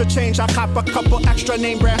extra change, I cop a couple extra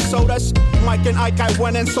name brand sodas. Mike and Ike, I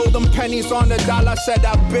went and sold them pennies on the dollar. Said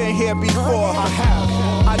I've been here before, I have.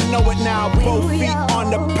 I know it now, both feet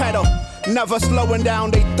on the pedal. Never slowing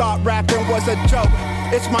down, they thought rapping was a joke.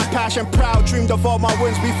 It's my passion, proud, dreamed of all my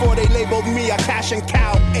wins before they labeled me a cash and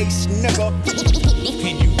cow ace nigga.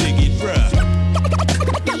 Can you dig it, bruh?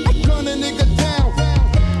 Gun a nigga down.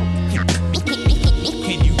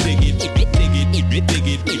 Can you dig it,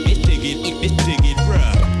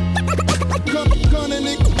 bruh? Gun a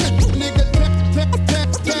nigga down.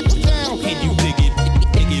 Can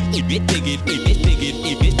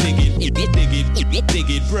you dig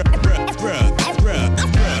it, bruh?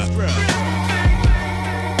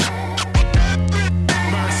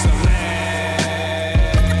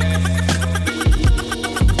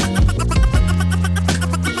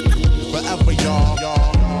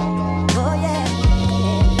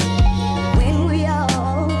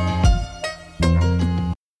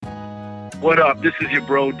 What up? This is your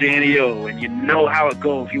bro Danny O, and you know how it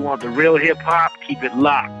goes. If you want the real hip hop, keep it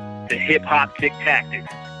locked to Hip Hop Tick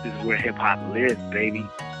Tactics. This is where hip hop lives, baby.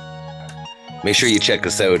 Make sure you check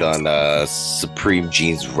us out on Supreme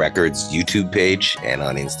Jeans Records YouTube page and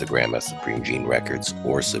on Instagram at Supreme Jean Records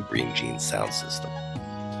or Supreme Jeans Sound System.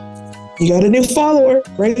 You got a new follower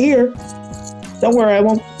right here. Don't worry, I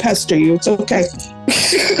won't pester you. It's okay.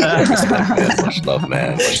 Much love,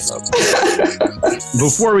 man. Much love.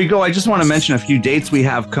 Before we go, I just want to mention a few dates we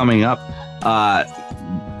have coming up.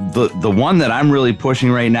 The one that I'm really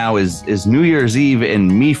pushing right now is New Year's Eve in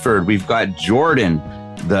Meaford. We've got Jordan,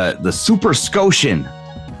 the Super Scotian.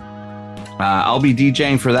 I'll be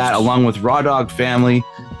DJing for that along with Raw Dog Family,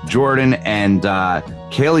 Jordan, and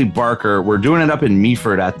Kaylee Barker. We're doing it up in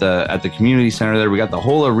Meaford at the community center there. We got the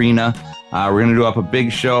whole arena. We're going to do up a big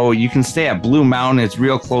show. You can stay at Blue Mountain. It's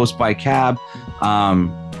real close by Cab.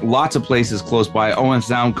 Lots of places close by. Owen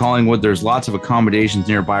Sound, Collingwood. There's lots of accommodations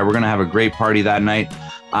nearby. We're going to have a great party that night.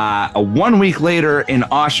 1 week later in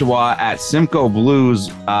Oshawa at Simcoe Blues,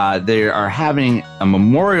 they are having a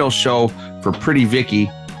memorial show for Pretty Vicky.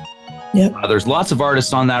 Yep. There's lots of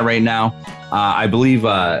artists on that right now. I believe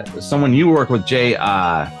someone you work with, Jay,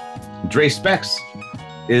 Dre Specs,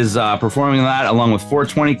 is performing that along with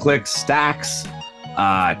 420 Clicks, Stacks,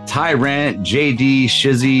 Tyrant, JD,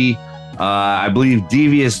 Shizzy. I believe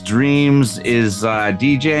Devious Dreams is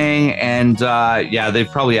DJing, and they've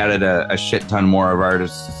probably added a shit ton more of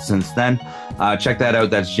artists since then. Check that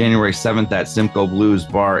out. That's January 7th at Simcoe Blues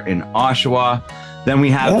Bar in Oshawa. Then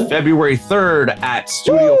we have February 3rd at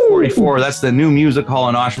Studio 44. That's the new music hall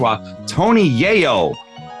in Oshawa. Tony Yayo.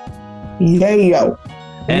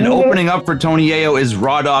 And opening up for Tony Yayo is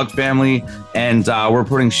Raw Dog Family, and we're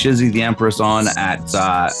putting Shizzy the Empress on at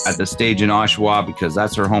the stage in Oshawa because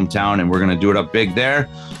that's her hometown, and we're going to do it up big there.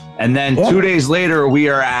 And then 2 days later, we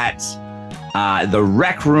are at the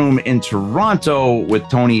Rec Room in Toronto with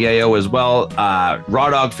Tony Yayo as well.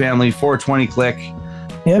 Raw Dog Family, 420 Click.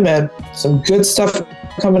 Yeah, man. Some good stuff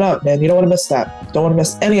coming up, man. You don't want to miss that. Don't want to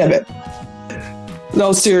miss any of it.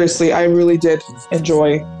 No, seriously, I really did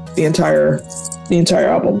enjoy the entire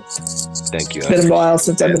album. Thank you. It's been a while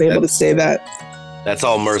since I've been able to say that. That's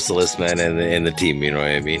all Merciless, man, and the team. You know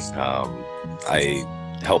what I mean? I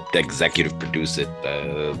helped executive produce it,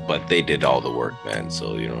 but they did all the work, man.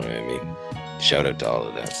 So you know what I mean? Shout out to all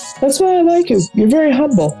of them. That's why I like you. You're very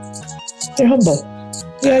humble. You're humble.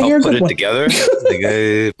 Yeah, you're a put good it one. together. Like,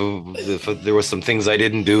 if there was some things I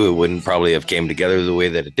didn't do, it wouldn't probably have came together the way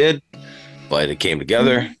that it did, but it came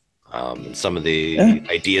together. And some of the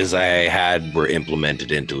ideas I had were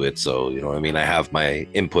implemented into it. So, you know what I mean? I have my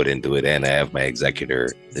input into it, and I have my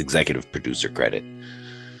executive producer credit.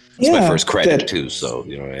 It's my first credit too. So,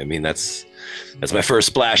 you know what I mean? That's my first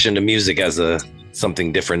splash into music as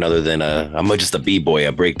something different other than I'm just a b-boy,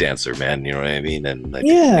 a breakdancer, man. You know what I mean? And like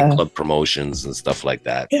club promotions and stuff like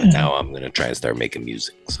that. But now I'm gonna try and start making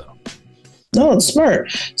music. So no, it's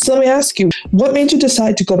smart. So let me ask you, what made you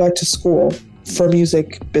decide to go back to school for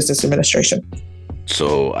music business administration?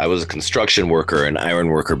 So I was a construction worker, an iron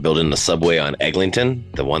worker building the subway on Eglinton,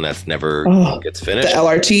 the one that's never gets finished. The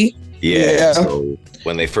LRT? Yeah. So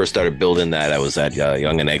when they first started building that, I was at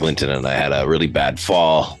Yonge and Eglinton, and I had a really bad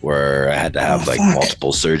fall where I had to have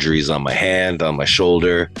multiple surgeries on my hand, on my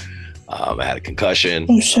shoulder. I had a concussion.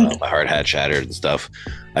 My heart had shattered and stuff.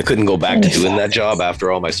 I couldn't go back to doing that job after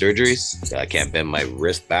all my surgeries. I can't bend my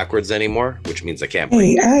wrist backwards anymore, which means I can't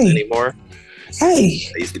break dance anymore. I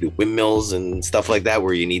used to do windmills and stuff like that,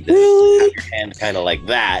 where you need to have your hand kind of like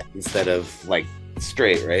that instead of like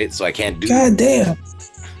straight, right? So I can't do. God damn.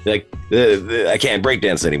 Like I can't break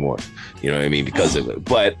dance anymore. You know what I mean? Because of it.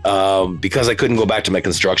 But because I couldn't go back to my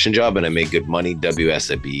construction job and I made good money,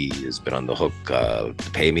 WSIB has been on the hook to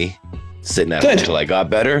pay me, sitting at home until I got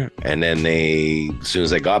better. And then as soon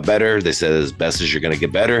as I got better, they said, as best as you're going to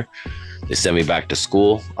get better, they sent me back to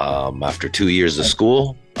school. After 2 years of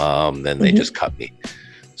school, then they just cut me.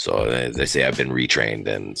 So they say I've been retrained.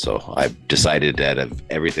 And so I decided out of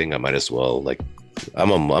everything, I might as well, like,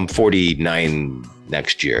 I'm 49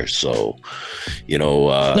 next year, so you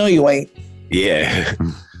know. No, you ain't. Yeah.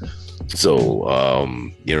 So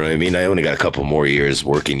you know what I mean? I only got a couple more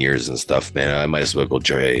working years and stuff, man. I might as well go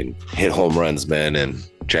try and hit home runs, man, and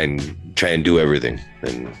try and do everything.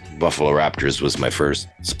 And Buffalo Raptors was my first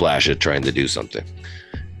splash at trying to do something.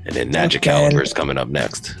 And then Magic Caliber is coming up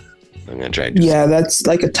next. I'm gonna try and do something. That's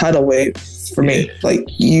like a tidal wave for me. Like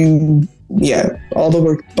all the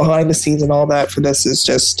work behind the scenes and all that for this is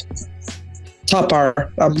just top bar.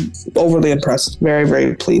 I'm overly impressed. Very,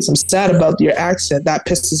 very pleased. I'm sad about your accent. That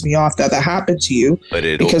pisses me off that happened to you. But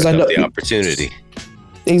it opened up the opportunity.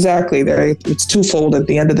 Exactly. It's twofold at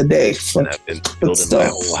the end of the day. And I've been building my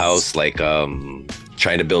whole house, like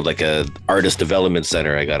trying to build like a artist development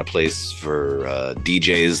center. I got a place for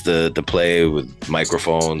DJs to play with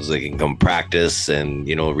microphones. They can come practice and,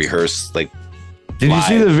 you know, rehearse like. Did you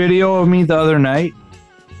see the video of me the other night?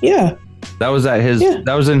 Yeah. That was at his. Yeah.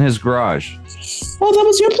 That was in his garage. Oh, that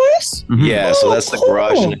was your place? Mm-hmm. Yeah. So that's the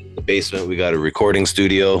garage, and in the basement we got a recording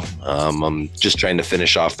studio. I'm just trying to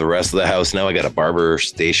finish off the rest of the house now. I got a barber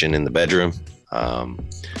station in the bedroom.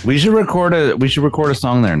 We should record a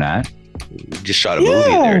song there, Nat. We just shot a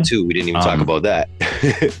movie there too. We didn't even talk about that.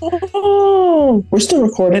 Oh, we're still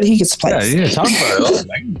recording. He gets placed. Yeah, talk about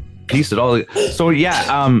it. Piece it all. So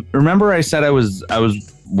remember I said I was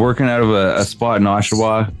working out of a spot in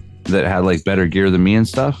Oshawa that had like better gear than me and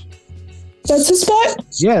stuff? That's his spot?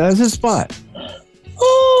 Yeah, that's his spot.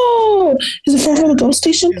 Oh, is it far from the GO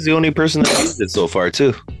station? He's the only person that used it so far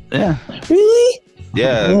too. Yeah. Really?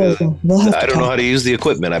 Yeah. I don't know how to use the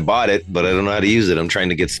equipment. I bought it, but I don't know how to use it. I'm trying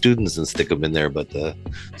to get students and stick them in there, but the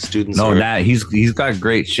students he's got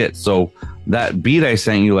great shit. So that beat I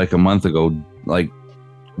sent you like a month ago, like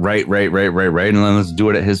right, and then let's do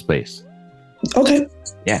it at his place. Okay.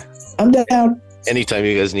 Yeah. I'm down. Anytime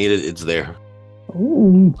you guys need it, it's there.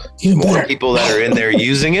 Ooh, the more people that are in there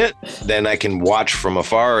using it, then I can watch from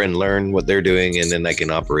afar and learn what they're doing, and then I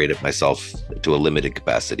can operate it myself to a limited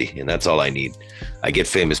capacity. And that's all I need. I get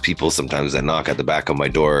famous people sometimes that knock at the back of my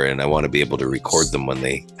door, and I want to be able to record them when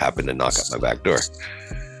they happen to knock at my back door.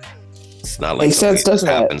 It's not like it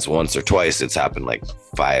happens once or twice. It's happened like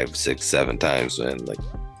 5, 6, 7 times, and like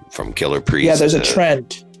from Killer Priest. Yeah, there's a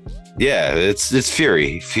trend. Yeah, it's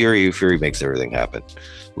Fury. Fury makes everything happen.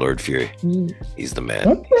 Lord Fury. He's the man.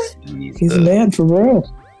 Okay. He's the man for real.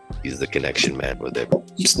 He's the connection man with it.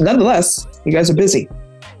 Nonetheless, you guys are busy.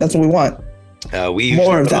 That's what we want. We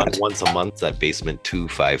usually put on once a month at Basement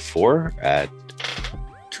 254 at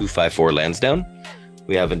 254 Lansdowne.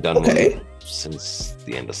 We haven't done one since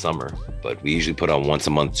the end of summer, but we usually put on once a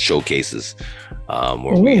month showcases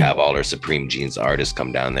where we have all our Supreme Jeans artists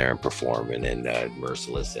come down there and perform, and then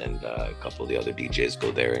Merciless and a couple of the other DJs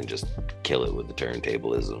go there and just kill it with the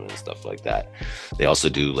turntablism and stuff like that. They also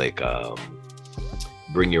do like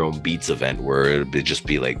bring your own beats event where it'd just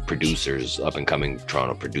be like producers, up and coming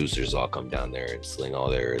Toronto producers, all come down there and sling all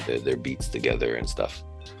their beats together and stuff.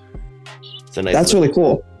 It's a nice. That's really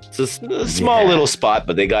cool. It's a small little spot,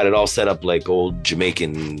 but they got it all set up like old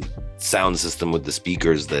Jamaican sound system with the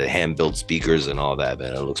speakers, the hand-built speakers and all that,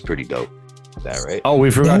 man. It looks pretty dope. Is that right? Oh,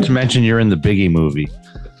 we forgot to mention you're in the Biggie movie.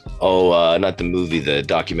 Oh, not the movie, the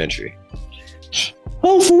documentary.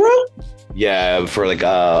 Oh, for real? Yeah, for like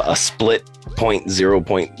a split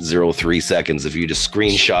 0.03 seconds. If you just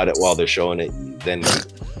screenshot it while they're showing it, then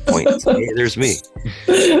point. Hey, there's me.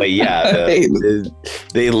 But yeah,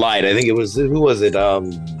 they lied. I think it was, who was it?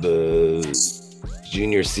 The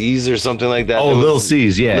Junior C's or something like that. Oh, Little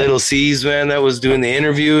C's, yeah. Little C's, man, that was doing the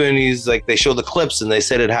interview, and he's like, they showed the clips, and they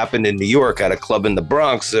said it happened in New York at a club in the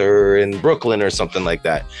Bronx or in Brooklyn or something like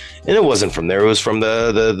that. And it wasn't from there. It was from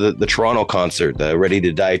the Toronto concert, the Ready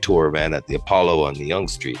to Die tour, man, at the Apollo on the Yonge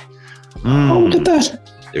Street. Oh, look at that.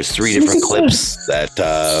 There's 3 different clips that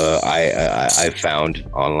I found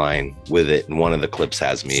online with it, and one of the clips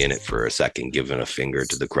has me in it for a second, giving a finger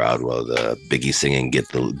to the crowd while the Biggie singing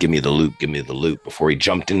 "Give me the loot" before he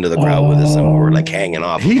jumped into the crowd with us, and we were like hanging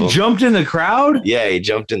off. He jumped in the crowd? Yeah, he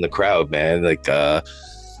jumped in the crowd, man. Like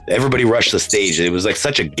everybody rushed the stage. It was like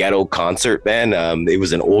such a ghetto concert, man. It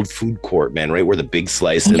was an old food court, man, right where the Big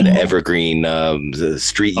Slice and the Evergreen the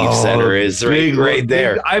Street Youth Center is, right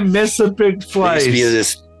there. I miss a Big Slice. There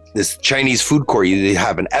used to be this Chinese food court. You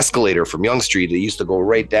have an escalator from Yonge Street that used to go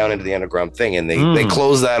right down into the underground thing, and they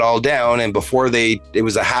closed that all down. And before it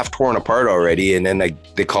was a half torn apart already, and then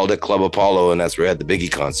they called it Club Apollo, and that's where we had the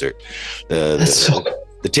Biggie concert.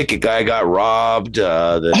 The ticket guy got robbed.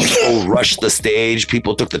 The people rushed the stage.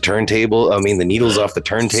 People took the needles off the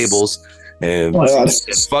turntables. And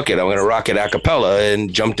fuck it, I'm gonna rock it a cappella,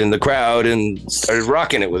 and jumped in the crowd and started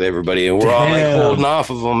rocking it with everybody. And we're all like holding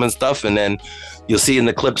off of them and stuff. And then you'll see in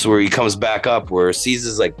the clips where he comes back up, where C's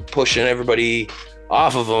is like pushing everybody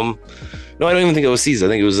off of him. No, I don't even think it was C's. I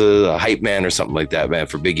think it was a hype man or something like that, man,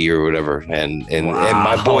 for Biggie or whatever. And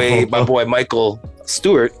my boy Michael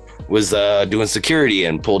Stewart was doing security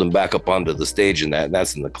and pulled him back up onto the stage, and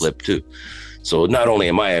that's in the clip too. So not only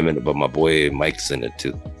am I in it, but my boy Mike's in it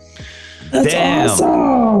too. That's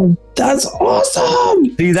awesome. That's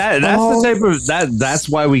awesome. See, that's the type of that's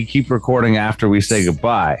why we keep recording after we say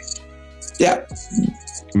goodbye. Yeah.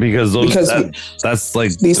 Because that's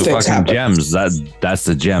like these the things fucking happen. gems. That's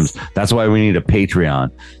the gems. That's why we need a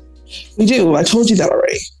Patreon. We do. I told you that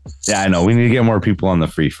already. Yeah, I know. We need to get more people on the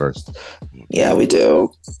free first. Yeah, we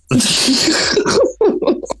do.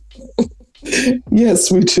 Yes,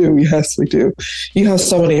 we do. Yes, we do. You have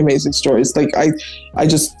so many amazing stories. Like I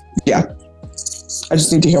just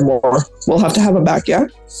need to hear more. We'll have to have him back. Yeah.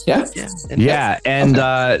 And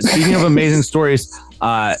speaking of amazing stories,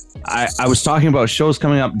 I was talking about shows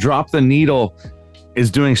coming up. Drop the Needle is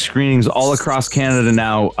doing screenings all across Canada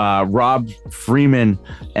now. Rob Freeman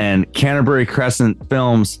and Canterbury Crescent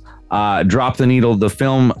Films, Drop the Needle, the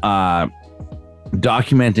film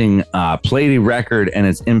documenting Playdy Record and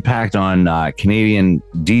its impact on Canadian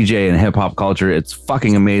DJ and hip hop culture. It's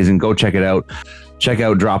fucking amazing. Go check it out. Check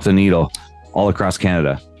out Drop the Needle all across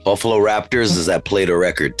Canada. Buffalo Raptors is at Playdy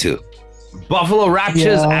Record too. Buffalo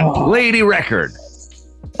Raptors at Playdy Record.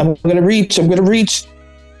 I'm gonna reach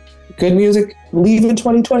good music leaving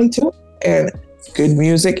 2022 and good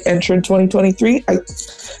music entering 2023.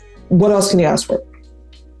 What else can you ask for?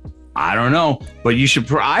 I don't know, but you should.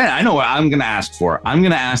 I know what I'm going to ask for. I'm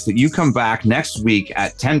going to ask that you come back next week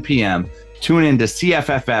at 10 p.m. Tune in to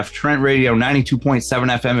CFFF Trent Radio 92.7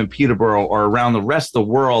 FM in Peterborough, or around the rest of the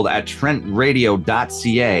world at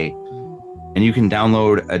trentradio.ca. And you can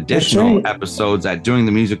download additional episodes at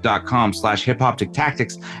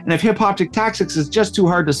doingthemusic.com/hiphoptictactics. And if hiphoptictactics is just too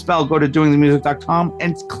hard to spell, go to doingthemusic.com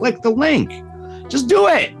and click the link. Just do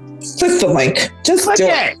it. Click the link. Just click do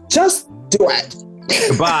it. Just do it.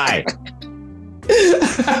 Goodbye.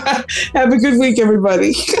 Have a good week,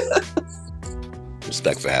 everybody.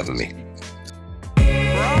 Respect for having me.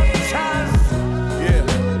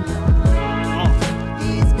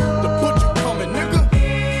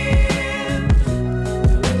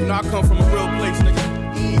 I come from a real place,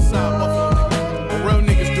 nigga. Eastside Buffalo, nigga. Where real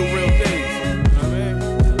niggas do real things. You know what I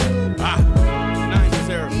mean? 90s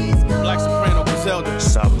era. Black Soprano, Griselda.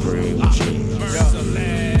 Supreme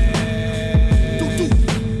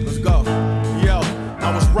Let's go. Yo,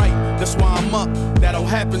 I was right. That's why I'm up. That all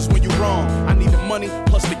happens when you're wrong. I need the money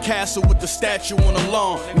plus the castle with the statue on the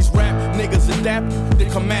lawn. These rap niggas adapt, they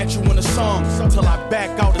come at you in a song. Till I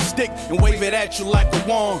back out a stick and wave it at you like a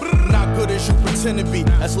wand. Not good as you pretend to be.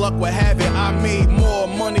 As luck would have it, I made more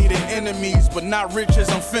money than enemies, but not rich as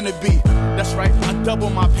I'm finna be. That's right, I double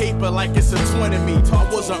my paper like it's a twin of me.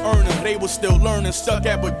 I wasn't earning, they was still learning, stuck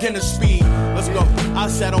at beginner speed. Let's go. I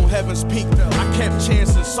sat on heaven's peak. I kept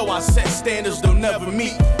chancing, so I set standards they'll never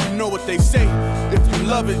meet. You know what they say, if you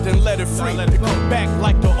love it, then let it free. It come back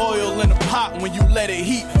like the oil in a pot when you let it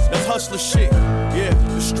heat. That's hustler shit. Yeah,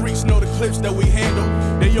 the streets know the clips that we handle.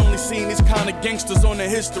 They only seen these kind of gangsters on the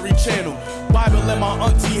History Channel. Bible in my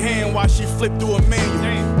auntie hand while she flipped through a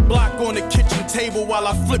manual. Block on the kitchen table while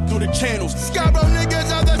I flip through the channels. Scarborough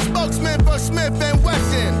niggas are the spokesman for Smith &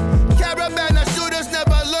 Wesson. Carabana shooters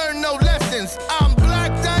never learn no lessons. I'm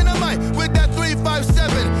Black Dynamite with that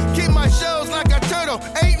 357. Keep my shells like a turtle,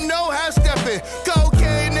 ain't no half stepping.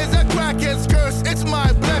 Cocaine is a crackhead's curse, it's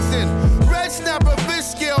my blessing. Red snapper, fish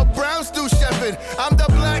scale, brown stew chefing. I'm the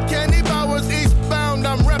Black Kenny Bowers, eastbound,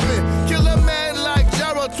 I'm reppin'. Kill a man like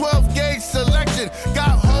Gerald, 12 gauge selection.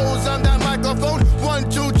 Got holes on that microphone, 1,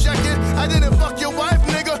 2, checkin'. I didn't fuck your wife,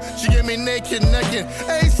 nigga, she gave me naked necking.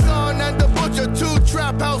 A-Son and the Butcher, 2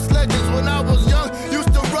 trap house legends. When I was young,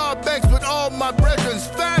 used to rob banks with all my brethren.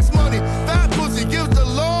 Fast money, fat pussy, gives the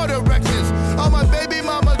Lord erections. All my baby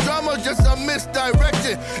mama drama, just a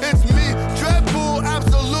misdirection. It's me, Dreadpool,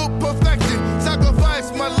 absolute perfection.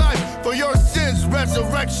 Sacrifice my life for your sins,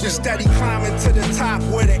 resurrection. Steady climbing to the top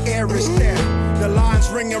where the air is thin. The lines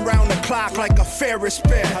ringing round the clock like a Ferris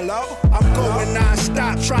spin. Hello? I'm going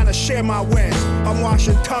non-stop trying to share my wins. I'm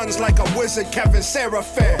washing tons like a wizard, Kevin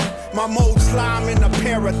Seraphin. My mode slime in a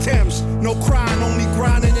pair of Timbs. No crying, only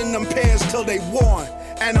grinding in them pairs till they worn.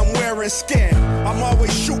 And I'm wearing skin. I'm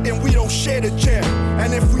always shooting, we don't share the gym.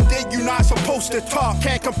 And if we did, you're not supposed to talk.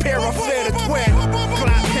 Can't compare a flare to twin.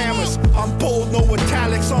 Clap hammers, I'm bold, no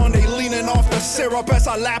italics on. They leaning off the syrup as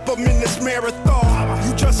I lap them in this marathon.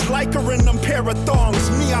 You just like her in them pair of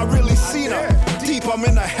thongs. Me, I really seen her. Deep, I'm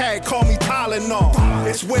in the head, call me Tylenol.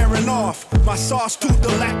 It's wearing off. My sauce too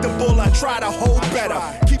delectable, I try to hold better.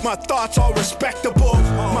 Keep my thoughts all respectable.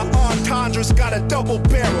 My entendres got a double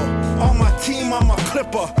barrel. On my team, I'm a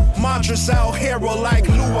clipper. Montrezl hero like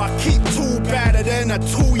Lou. I keep 2 better than a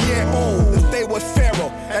 2-year-old. If they was Pharaoh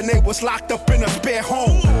and they was locked up in a spare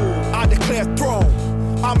home, I declare throne.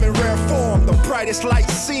 I'm in rare form, the brightest light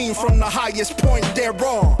seen from the highest point they're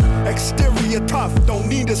on. Exterior tough, don't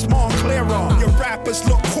need a small clear on. Your rappers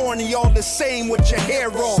look corny, all the same with your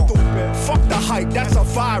hair on. Fuck the hype, that's a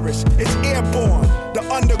virus, it's airborne. The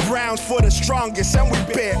underground's for the strongest and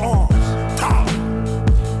we bear arms. Top.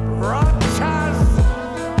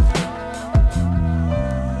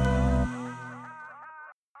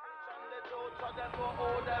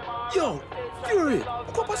 Yo, Fury,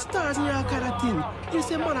 a couple stars in your kind of thing. You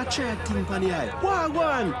say man a try thing for the eye.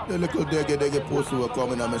 Wagwan. The little deggy pussy will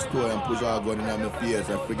come in on my store and push our gun in my face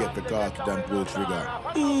and forget the cock it and pull trigger.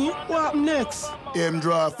 What up next? Aim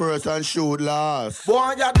draw first and shoot last.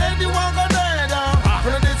 Boy, you're dead, you won't go dead.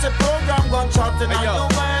 When it's a program, gun shot and I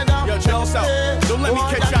don't mind. Yo, check this out. Don't let me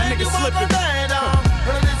catch y'all niggas slipping.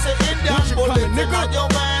 When it's an Indian bullet, nigga, you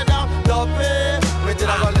mind. Don't pay. Wait till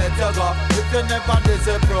I go let you go. You can never diss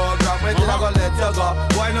a program. Wait till I go let you go.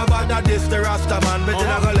 Why no bother this the Rasta man? Wait till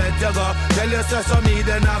I go let you go. Tell you say some me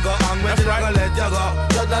then I go hang. Wait till I go let you go.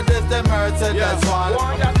 Just like this the Mercedes one.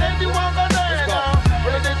 Boy, you said you won't go there now.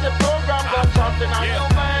 When it's a program, go something I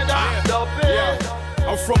don't mind. Don't pay.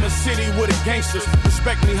 I'm from a city where the gangsters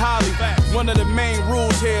respect me highly. One of the main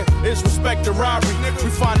rules here is respect the robbery. We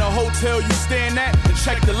find a hotel you staying at and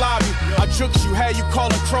check the lobby. I juked you, had you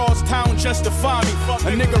calling Crosstown just to find me.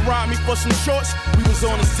 A nigga robbed me for some shorts, we was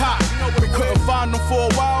on his top. We couldn't find them for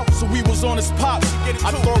a while, so we was on his pops.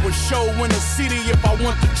 I throw a show in the city if I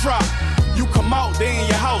want to drop. You come out, they in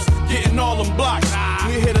your house, getting all them blocks.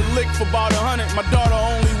 We hit a lick for about 100, my daughter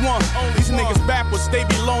only one. These niggas backwards, they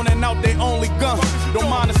be loaning out they only gun. Don't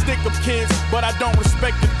mind the stick-up kids, but I don't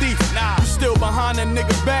respect the thief. You still behind a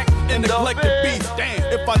nigga back and neglect the beef. Damn,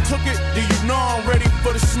 if I took it, do you know I'm ready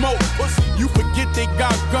for the smoke? You forget they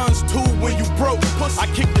got guns too when you broke. I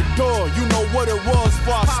kicked the door, you know what it was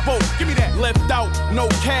before I spoke. Give me that. Left out, no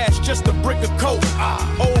cash, just a brick of coke.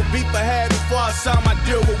 Old beef I had before I signed my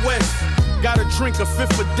deal with West. Gotta drink a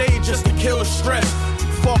fifth a day just to kill the stress.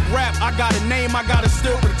 Fuck rap, I got a name I gotta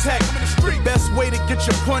still protect. The best way to get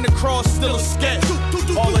your point across, still a sketch.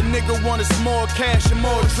 All a nigga want is more cash and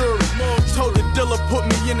more jewelry. Told the dealer put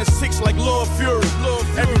me in a 6 like Lord Fury.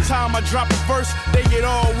 Every time I drop a verse, they get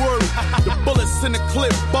all worried. The bullets in the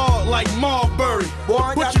clip ball like Marbury.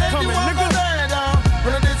 What you coming, nigga?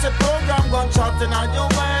 When this a program gun shot in your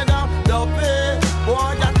weather, the pay.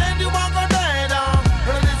 Boy, you think you want to die down.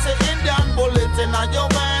 When this a Indian bullet in your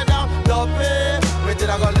weather, the pay. Wait till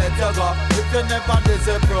I go let you go. If you never this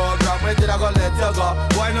a program, wait till I go let you go.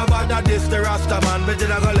 Why no bother this the Rasta man? Wait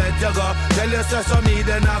till I go let you go. Tell you say some need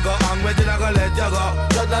then I go hang. Wait till I go let you go.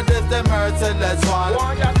 Just like this the merciless one.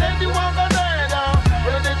 Boy, you think you want to die down.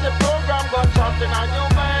 When this a program gun shot in your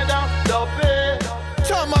weather, the pay.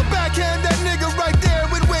 Tell my backhand that nigga right there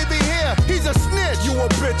with wavy hair. He's a snitch. You a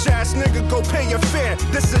bitch ass nigga, go pay your fare.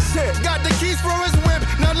 This is it. Got the keys for his whip.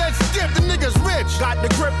 Now let's dip. The nigga's rich. Got the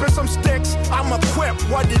grip and some sticks. I'm equipped.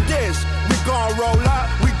 What it is? We gon' roll up.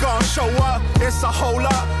 We gon' show up. It's a whole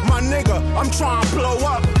up. My nigga, I'm trying to blow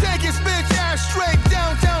up. Take his bitch ass straight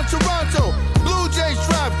downtown Toronto. Blue Jays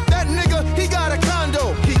Drive. That nigga, he got a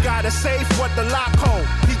condo. He got a safe with the lock hole.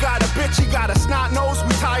 He got a bitch, he got a snot nose.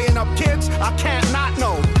 We tying up kids, I can't not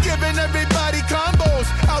know. Giving everybody combos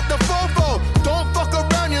out the fofo. Don't fuck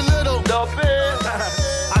around, you little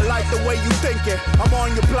I like the way you thinking. I'm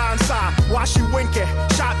on your blind side. Watch you winking.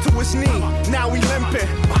 Shot to his knee. Now we limping.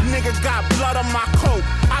 Nigga got blood on my coat.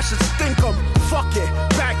 I should stink him. Fuck it.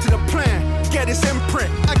 Back to the plan. Get his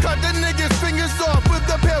imprint. I cut the nigga's fingers off with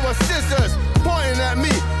a pair of scissors. Pointing at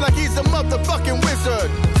me like he's a motherfucking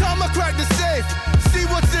wizard. Time I crack the safe. See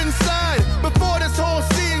what's inside before this whole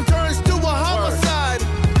scene turns to a homicide.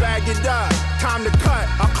 Bag it up, time to cut.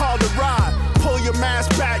 I call the ride. Pull your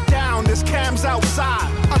mask back down. This cam's outside.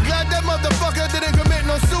 I'm glad that motherfucker didn't commit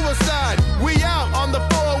no suicide. We out on the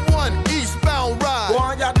 401 eastbound ride.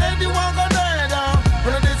 Boy, you think you want to die down.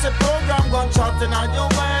 When this a program gun shot in your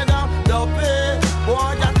weather, the pay.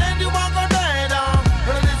 Boy, you think you want to die down.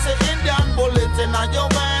 When this a Indian bullet in your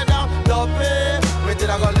weather, the pay. Wait till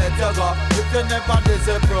I go let you go. If you never this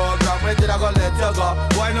a program, wait till I go let you go.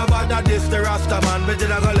 Why no bother this the Rasta man? Wait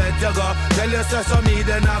till I go let you go. Tell you say some need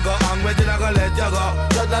then I go hang. Wait till I go let you go.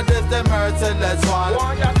 Just like this the merciless one.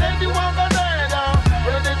 Boy, you think you want to die down.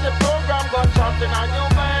 When this a program got shot in your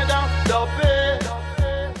weather, the pay.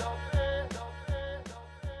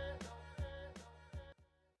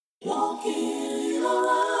 Walking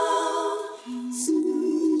around,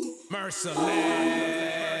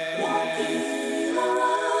 Merciless. walking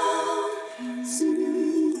around,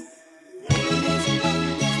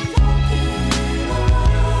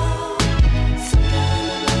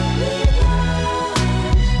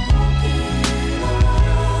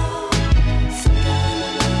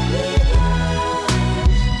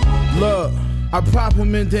 Look, I pop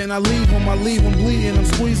him and then I leave him bleeding. I'm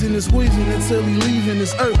squeezing and squeezing until he leaving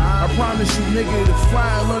this earth. I promise you, nigga, the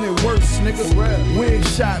 500 worse, nigga. Wig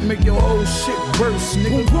shot, make your whole shit burst,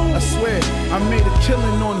 nigga. I swear, I made a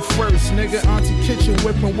killing on the first, nigga. Auntie kitchen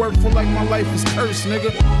whipping work for like my life is cursed,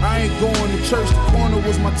 nigga. I ain't going to church, the corner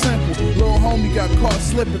was my temple. Little homie got caught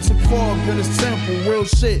slipping, took fog in his temple. Real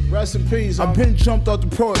shit, rest in peace. I been jumped out the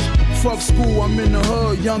porch. Fuck school, I'm in the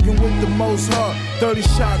hood, youngin' with the most heart. 30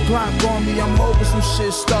 shot Glock on me, I'm hoping some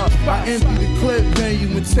shit start. I empty the clip, then you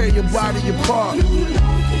can tear your body apart.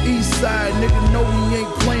 East side, nigga, know we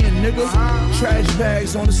ain't playing, nigga. Trash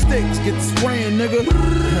bags on the sticks, get the spraying, nigga.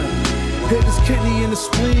 Hit his kidney in the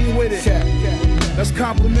spleen with it. That's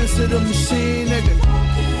compliments to the machine, nigga.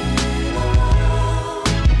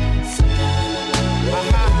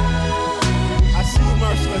 I see you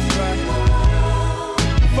merciless, man.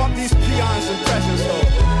 Fuck these peons and peasants, though.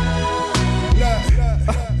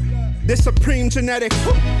 Look, this supreme genetics.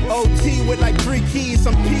 OT with like 3 keys,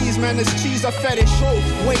 some peas, man. This cheese a fetish.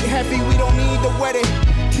 Weight heavy, we don't need to wet it.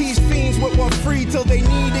 Tease fiends with one free till they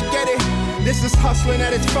need to get it. This is hustling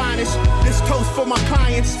at its finest. This toast for my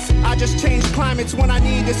clients. I just change climates when I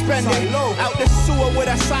need to spend it. Out the sewer with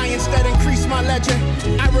a science that increased my legend.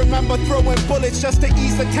 I remember throwing bullets just to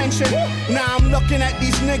ease the tension. Now I'm looking at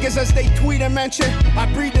these niggas as they tweet and mention.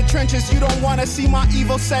 I breed the trenches, you don't wanna see my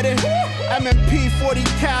evil setting. M&P 40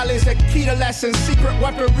 cal is a key to lessons. Secret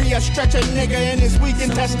weaponry, a stretch a nigga in his weak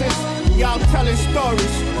intestines. Y'all telling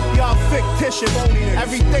stories, y'all fictitious.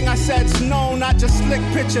 Everything I said's known, not just slick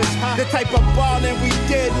pictures. The type of ballin' we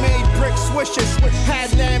did made brick swishes.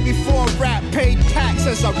 Had land before rap, paid tax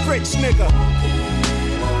as a rich nigga.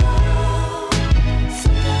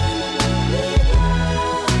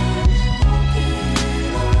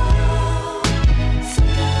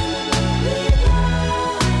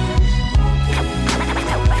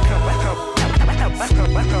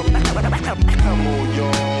 Come on,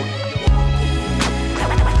 y'all.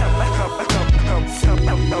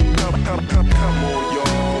 Come on,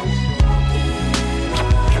 y'all.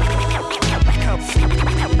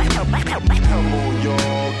 Come on,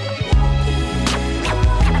 y'all.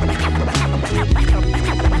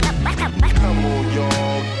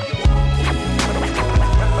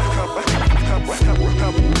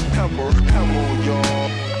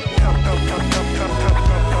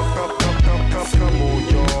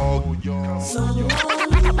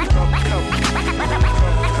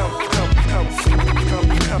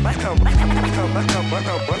 back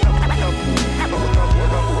up.